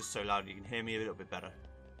not just so loud you can hear me a little bit better.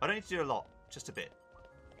 I don't need to do a lot, just a bit.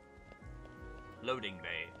 Loading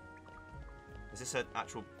bay. Is this an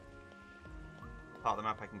actual part of the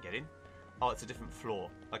map I can get in? Oh, it's a different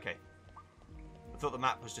floor. Okay. I thought the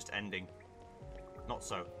map was just ending. Not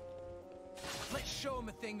so. Let's show him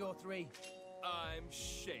a thing or three. I'm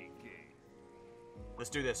shaking. Let's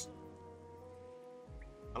do this.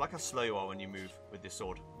 I like how slow you are when you move with this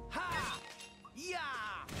sword. Ha! Yeah.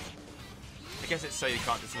 I guess it's so you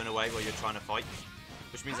can't just run away while you're trying to fight,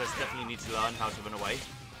 which means I definitely need to learn how to run away.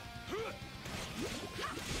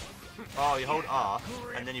 Oh, you hold R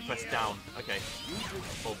and then you press down. Okay,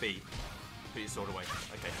 or B. Put your sword away.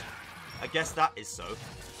 Okay, I guess that is so.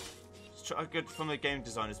 Good from a game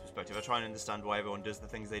designer's perspective. I try and understand why everyone does the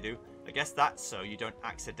things they do. I guess that's so you don't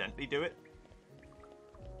accidentally do it.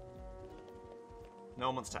 No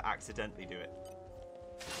one wants to accidentally do it.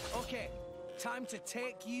 Okay, time to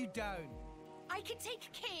take you down. I can take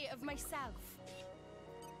care of myself.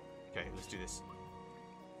 Okay, let's do this.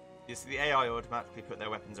 You see, the AI automatically put their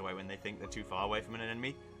weapons away when they think they're too far away from an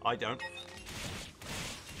enemy. I don't.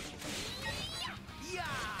 Yeah.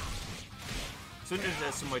 So I wonder if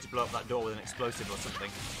there's some way to blow up that door with an explosive or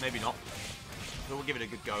something. Maybe not. But we'll give it a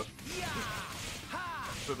good go. Yeah.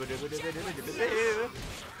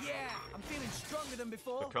 Yeah, I'm feeling stronger than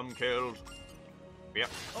before. Become killed. Yep.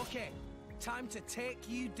 Okay, time to take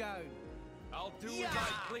you down. I'll do as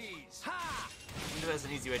I please. Ha! I wonder if there's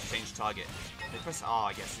an easy way to change target. If you press R,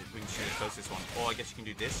 I guess it brings you the closest one. Or I guess you can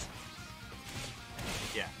do this.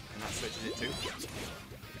 Yeah, and that switches it too.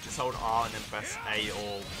 Just hold R and then press A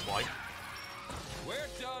or Y. We're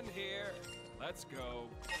done here. Let's go.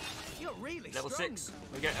 You're really Level strong. 6.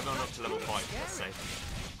 We'll get everyone up to level 5, let's say.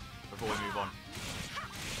 Before we move on.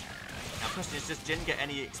 Now the question is, does Jin get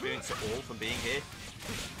any experience at all from being here?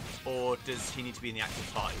 Or does he need to be in the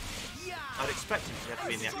active party? I'd expect him to have to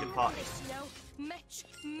be in the active party. Much,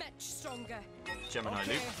 much stronger. Gemini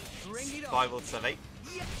Okay, Luke. bring it on. Survival Survey.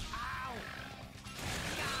 Yeah. Ow.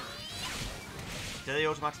 Do they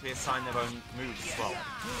automatically assign their own moves as well?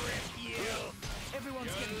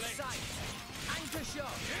 Everyone's getting sight. Anchor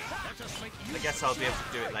shot. I guess I'll be able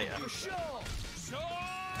to do it later. Sure.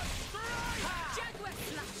 Jaguar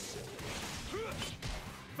slash.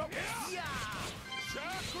 Yeah.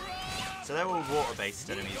 So they're all water-based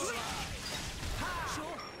enemies.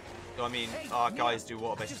 Sure. So I mean, Hey, our Nia, guys do I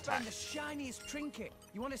water-based just found the attacks. shiniest trinket.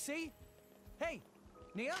 You want to see? Hey,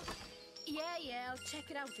 Nia? Yeah, I'll check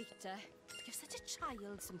it out later. You're such a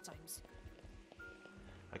child sometimes.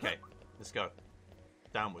 Okay, let's go.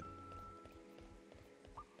 Downward.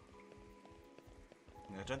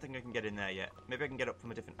 I don't think I can get in there yet. Maybe I can get up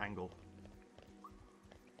from a different angle.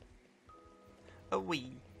 A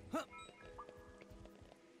wee.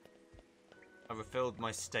 I refilled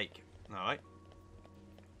my steak. Alright.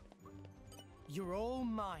 You're all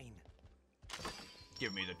mine.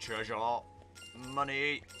 Give me the treasure.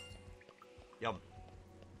 Money. Yum.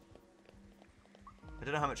 I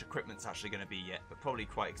don't know how much equipment's actually going to be yet, but probably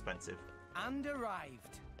quite expensive. And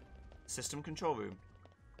arrived. System control room.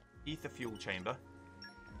 Ether fuel chamber.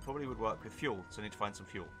 Probably would work with fuel, so I need to find some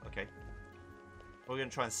fuel. Okay. We're going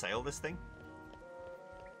to try and sail this thing?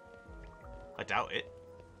 I doubt it.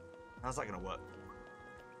 How's that going to work?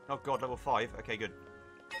 Oh god, level 5. Okay, good.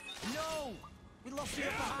 No! We lost the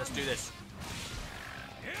upper hand. Let's do this.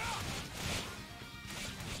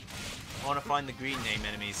 I want to find the green name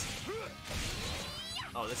enemies.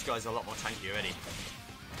 Oh, this guy's a lot more tanky already.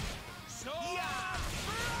 Yeah!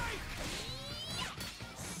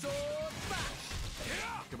 Sword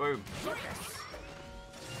bash! Kaboom.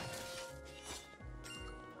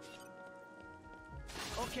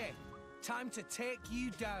 Okay, time to take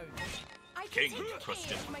you down. I can King take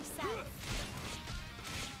Kristen. care of myself.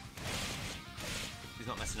 He's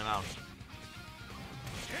not messing around.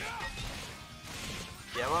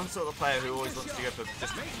 Yeah, well, I'm sort of the player who always wants to go for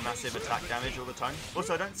just massive attack damage all the time.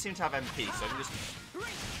 Also, I don't seem to have MP, so I can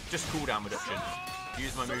just cooldown reduction.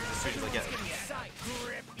 Use my moves as soon as I get them.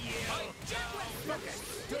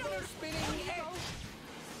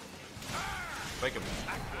 Break him.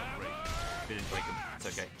 Didn't break him. It's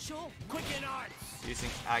okay. Sure, quicken arts. Using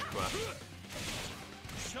Agua.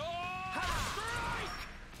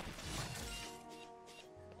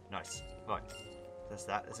 Nice. Right. There's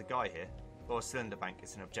that. There's a guy here. Or a cylinder bank.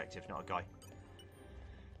 It's an objective, not a guy.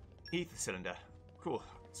 Ether cylinder. Cool.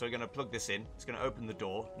 So we're going to plug this in. It's going to open the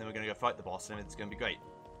door. Then we're going to go fight the boss. And it's going to be great.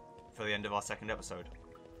 For the end of our second episode.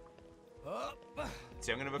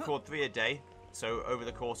 See, I'm going to record 3 a day. So over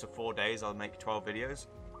the course of 4 days, I'll make 12 videos.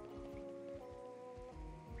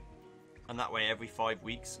 And that way, every 5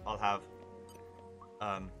 weeks, I'll have...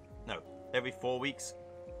 no. Every 4 weeks...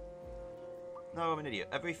 No, I'm an idiot.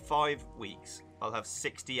 Every 5 weeks, I'll have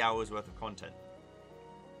 60 hours worth of content.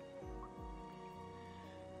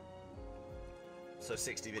 So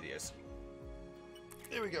 60 videos.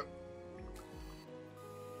 Here we go.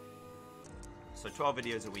 So 12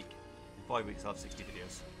 videos a week. In 5 weeks, I'll have 60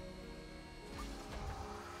 videos.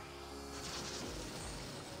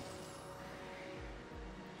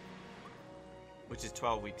 Which is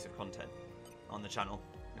 12 weeks of content. on the channel,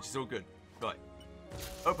 which is all good. Right.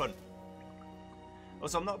 Open.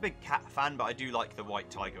 Also, I'm not a big cat fan, but I do like the white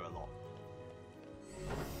tiger a lot.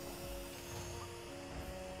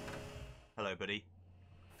 Hello, buddy.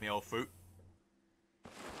 Me old fruit.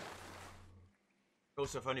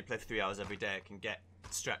 Also, if I only play for 3 hours every day, I can get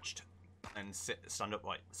stretched and stand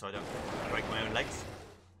upright, so I don't break my own legs.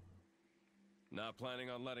 Not planning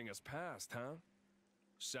on letting us past, huh?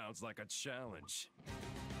 Sounds like a challenge.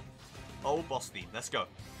 Old boss theme. Let's go.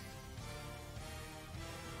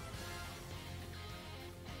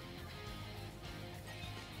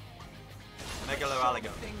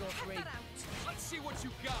 Megaloaligo. Let's see what you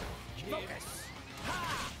got. Focus.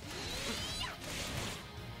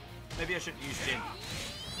 Maybe I shouldn't use Jin.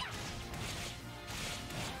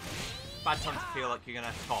 Bad time to feel like you're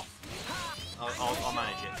gonna cough. I'll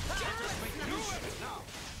manage it.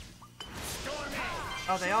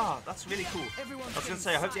 Oh, they are. That's really cool. I was gonna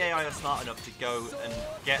say, I hope the AI are smart enough to go and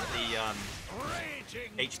get the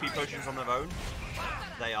HP potions on their own.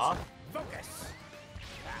 They are. Focus.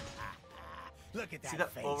 Look at that. See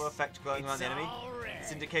that face. aura effect glowing around the enemy? Red.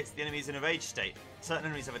 This indicates the enemy is in a rage state. Certain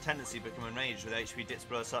enemies have a tendency to become enraged with HP dips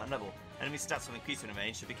below a certain level. Enemy stats will increase when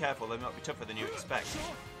enraged, so be careful, they might be tougher than you expect.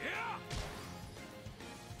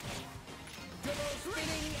 Let's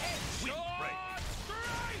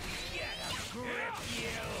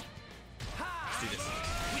do this.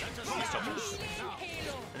 Use topples.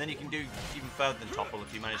 And then you can do even further than topple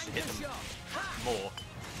if you manage to hit them more.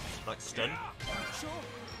 Like stun.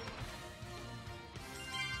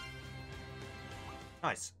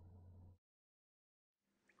 Nice.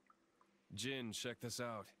 Jin, check this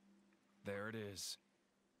out. There it is.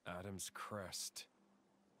 Adam's crest.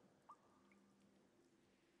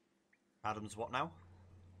 Adam's what now?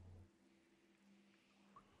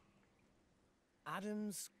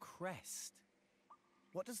 Adam's crest.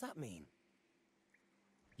 What does that mean?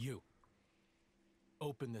 You.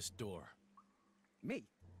 Open this door. Me?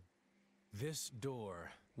 This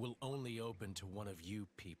door will only open to one of you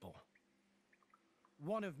people.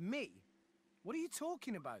 One of me? What are you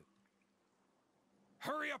talking about?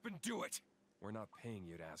 Hurry up and do it! We're not paying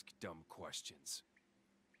you to ask dumb questions.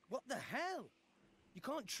 What the hell? You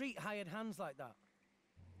can't treat hired hands like that.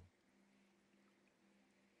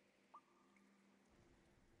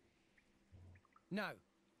 Now,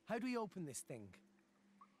 how do we open this thing?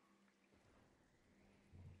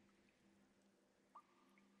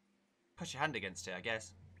 Push your hand against it, I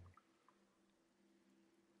guess.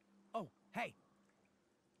 Oh, hey.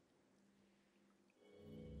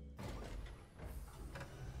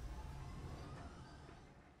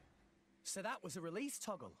 So that was a release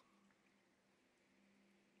toggle.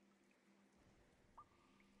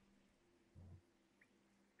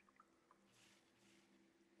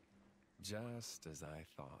 Just as I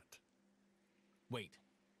thought. Wait.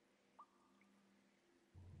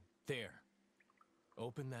 There.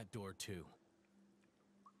 Open that door too.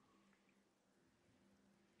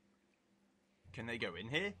 Can they go in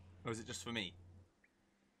here? Or is it just for me?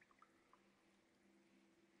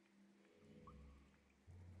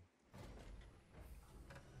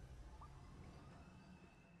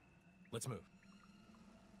 Let's move.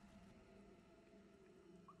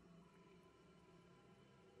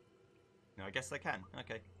 No, I guess they can.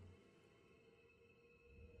 Okay.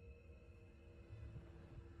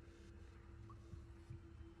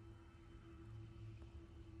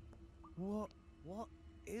 What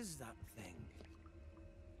is that thing?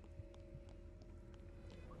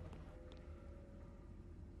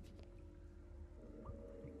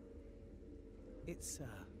 It's a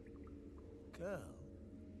girl.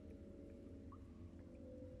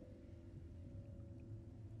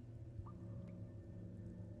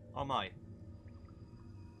 Oh my.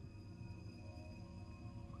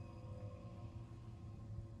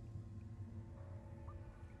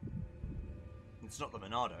 It's not the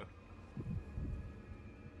Monado.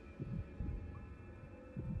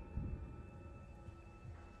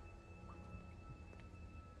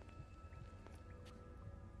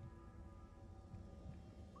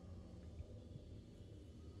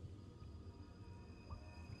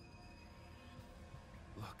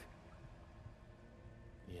 Look.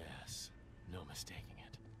 Yes, no mistaking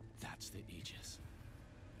it. That's the Aegis.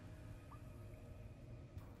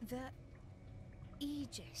 The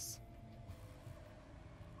Aegis.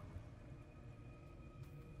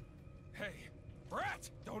 Hey, Brett!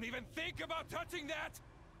 Don't even think about touching that!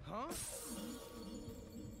 Huh?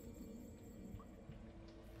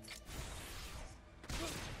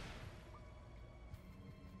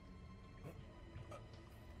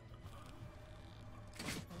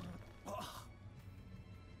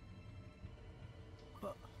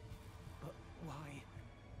 But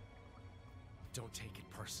Don't take it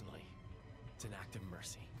personally. It's an act of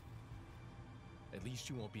mercy. At least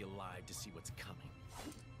you won't be alive to see what's coming.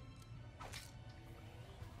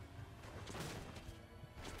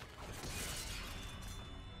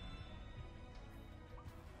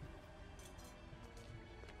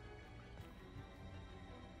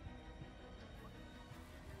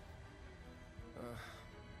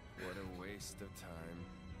 What a waste of time.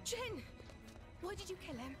 Jin! Why did you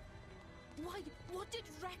kill him? Why? What did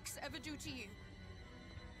Rex ever do to you?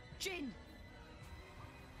 Jin!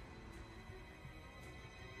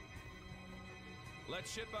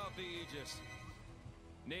 Let's ship out the Aegis.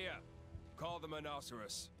 Nia, call the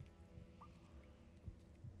Monoceros.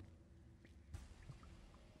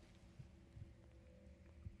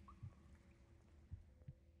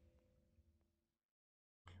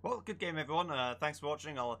 Well, good game, everyone. Thanks for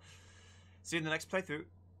watching. I'll see you in the next playthrough.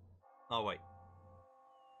 Oh, wait.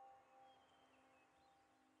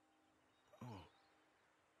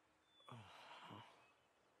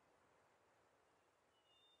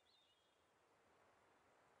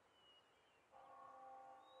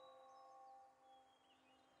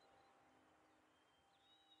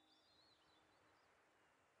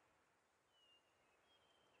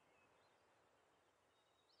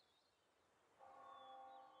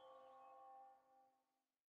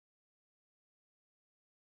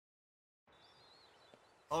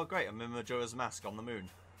 Oh great, I'm in Majora's Mask on the moon.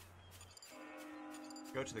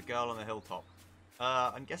 Go to the girl on the hilltop.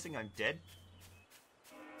 I'm guessing I'm dead.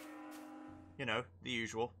 You know, the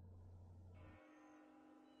usual.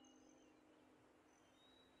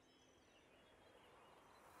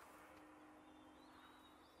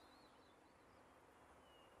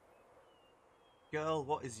 Girl,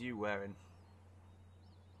 what is you wearing?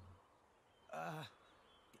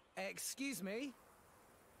 Excuse me?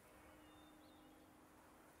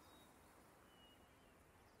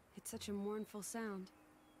 It's such a mournful sound.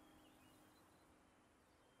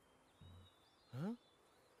 Huh?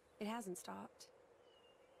 It hasn't stopped.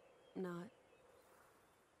 Not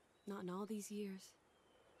in all these years.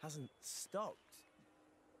 Hasn't stopped?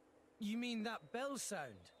 You mean that bell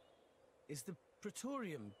sound? Is the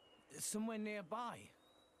Praetorium somewhere nearby?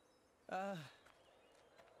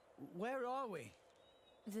 Where are we?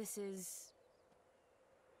 This is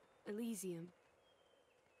Elysium.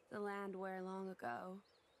 The land where long ago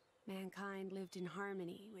mankind lived in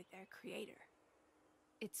harmony with their creator.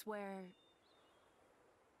 It's where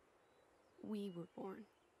we were born.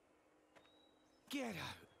 Get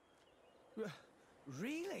out!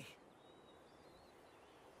 Really?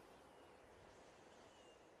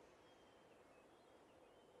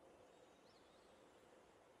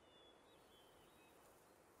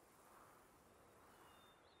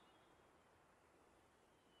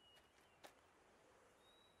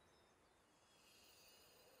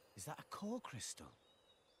 Is that a core crystal?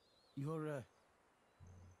 You're a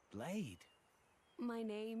blade. My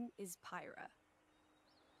name is Pyra.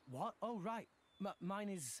 What? Oh, right. Mine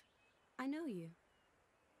is... I know you.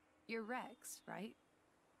 You're Rex, right?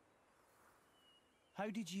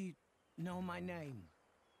 How did you know my name?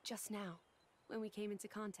 Just now, when we came into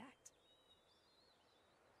contact.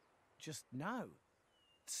 Just now?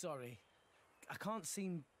 Sorry. I can't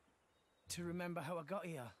seem to remember how I got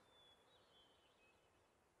here.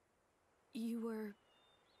 You were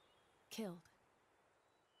killed.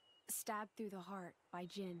 Stabbed through the heart by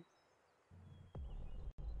Jin.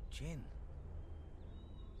 Jin?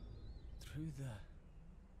 Through the...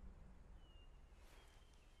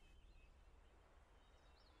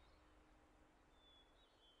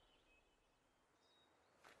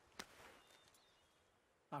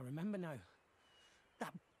 I remember now.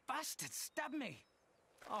 That bastard stabbed me.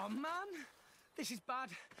 Oh, man. This is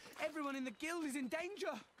bad. Everyone in the guild is in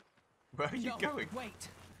danger. Where are you going? Wait.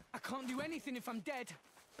 I can't do anything if I'm dead.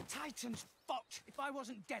 Titan's fucked. If I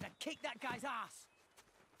wasn't dead, I'd kick that guy's ass.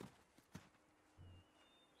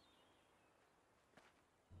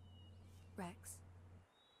 Rex,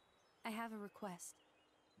 I have a request.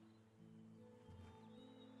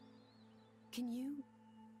 Can you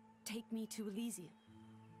take me to Elysium?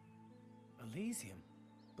 Elysium?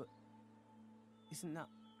 But isn't that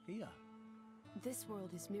here? This world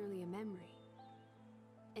is merely a memory.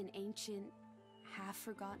 An ancient,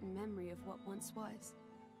 half-forgotten memory of what once was.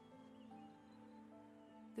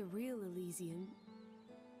 The real Elysium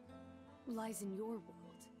lies in your world.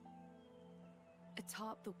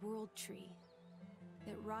 Atop the world tree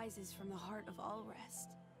that rises from the heart of all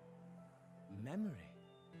rest. Memory?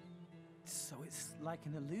 So it's like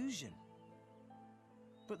an illusion.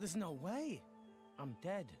 But there's no way. I'm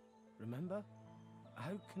dead, remember?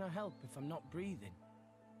 How can I help if I'm not breathing?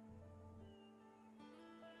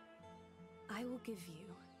 I I will give you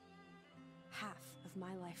half of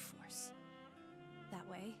my life force. That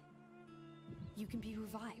way, you can be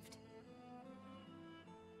revived.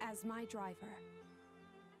 As my driver.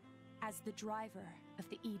 As the driver of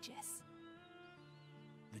the Aegis.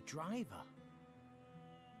 The driver?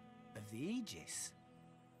 Of the Aegis?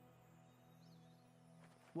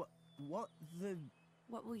 What the...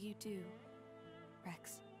 What will you do,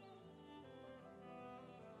 Rex?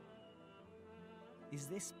 Is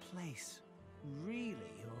this place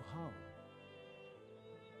really your home?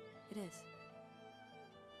 It is.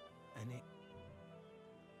 And it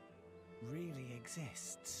really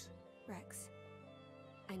exists? Rex,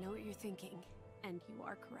 I know what you're thinking, and you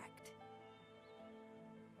are correct.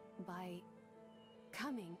 By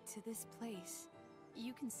coming to this place,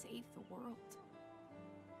 you can save the world.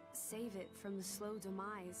 Save it from the slow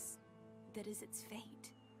demise that is its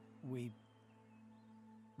fate. We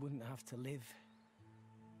wouldn't have to live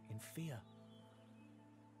in fear.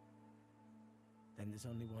 Then there's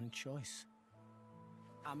only one choice.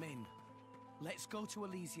 I'm in. Let's go to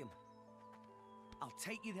Elysium. I'll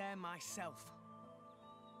take you there myself.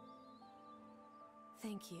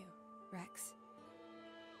 Thank you, Rex.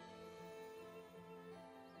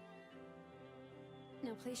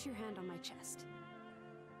 Now place your hand on my chest.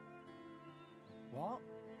 What?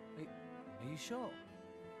 Are you sure?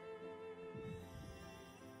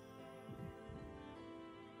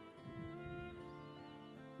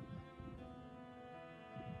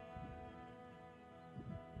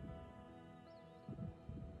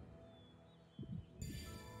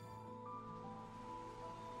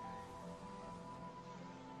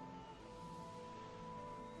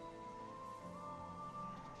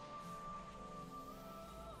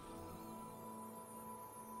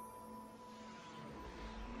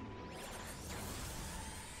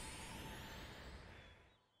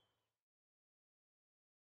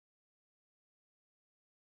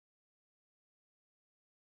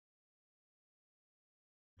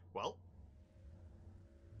 Well.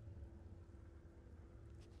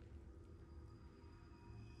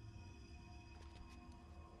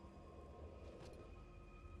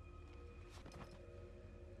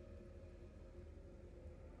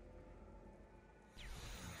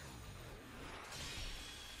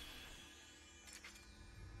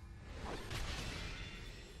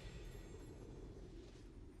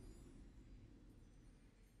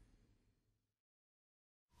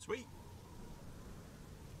 Sweet.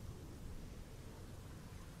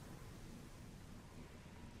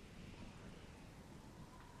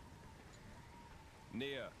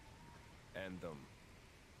 Nia, end them.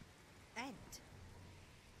 End?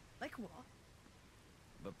 Like what?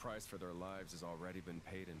 The price for their lives has already been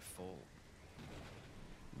paid in full.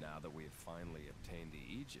 Now that we have finally obtained the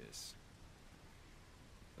Aegis,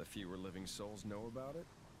 the fewer living souls know about it,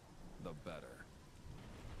 the better.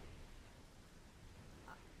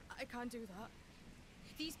 I can't do that.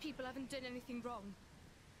 These people haven't done anything wrong.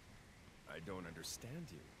 I don't understand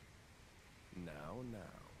you. Now.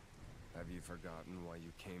 Have you forgotten why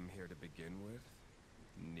you came here to begin with?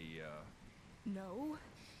 Nia? No,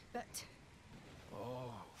 but...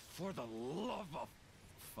 Oh, for the love of...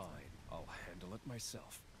 Fine, I'll handle it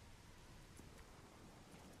myself.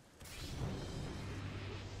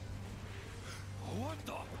 What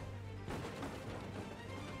the...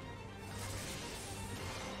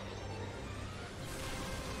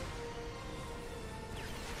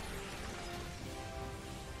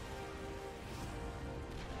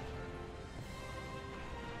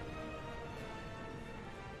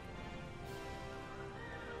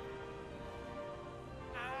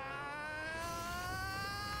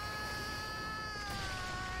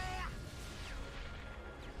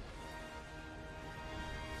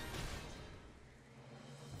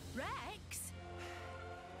 Rex?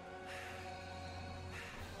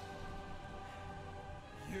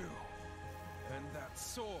 You and that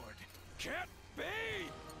sword can't be!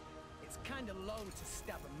 It's kind of low to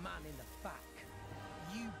stab a man in the back.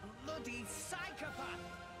 You bloody psychopath!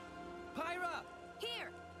 Pyra! Here!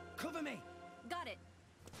 Cover me! Got it.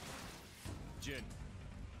 Jin,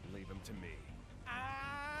 leave him to me.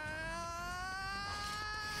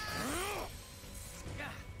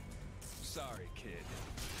 Sorry, kid.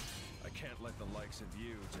 I can't let the likes of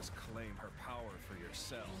you just claim her power for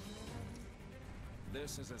yourself.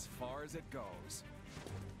 This is as far as it goes.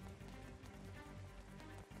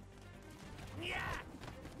 Yeah!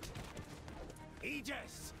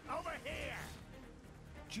 Aegis, over here!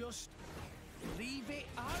 Just leave it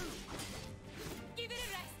out! Give it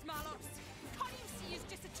a rest, Malos. Can't you see he's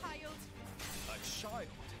just a child? A child?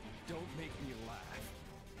 Don't make me laugh.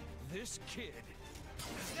 This kid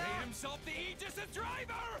has made himself the Aegis'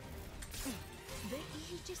 driver! The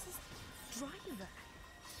Aegis' driver.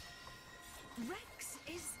 Rex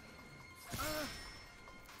is...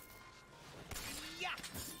 Yeah!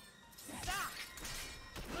 Ah!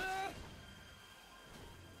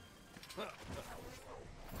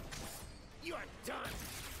 You are done!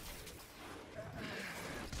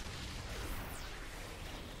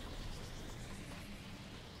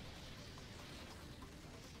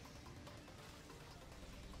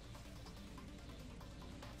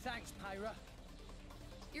 Thanks, Pyra.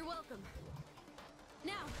 You're welcome.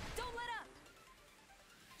 Now, don't let up!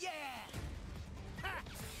 Yeah! Ha!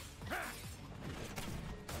 Ha!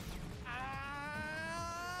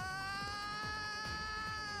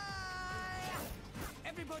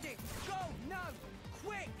 Everybody, go now!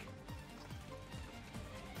 Quick!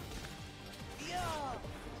 Yeah!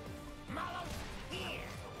 Mallow, here!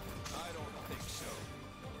 I don't think so.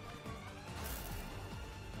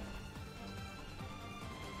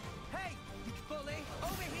 Hey, you bully,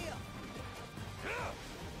 over here!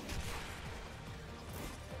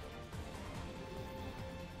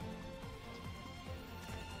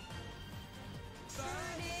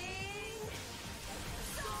 Burning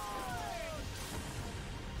sword!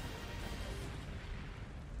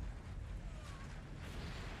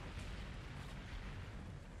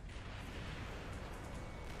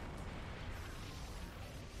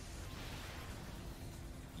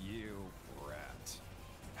 You rat.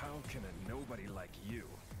 How can a nobody like you?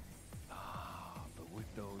 Ah, but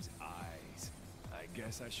with those eyes, I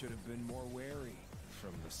guess I should have been more wary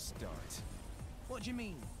from the start. What do you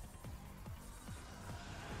mean?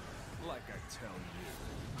 Like I tell you.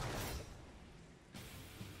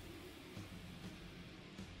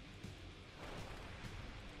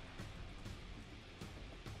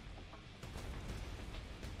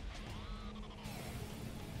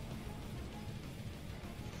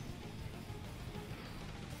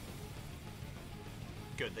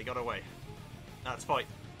 Good, they got away. Now let's fight.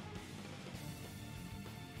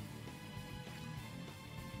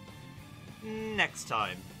 Next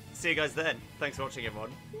time. See you guys then. Thanks for watching,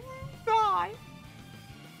 everyone. Bye!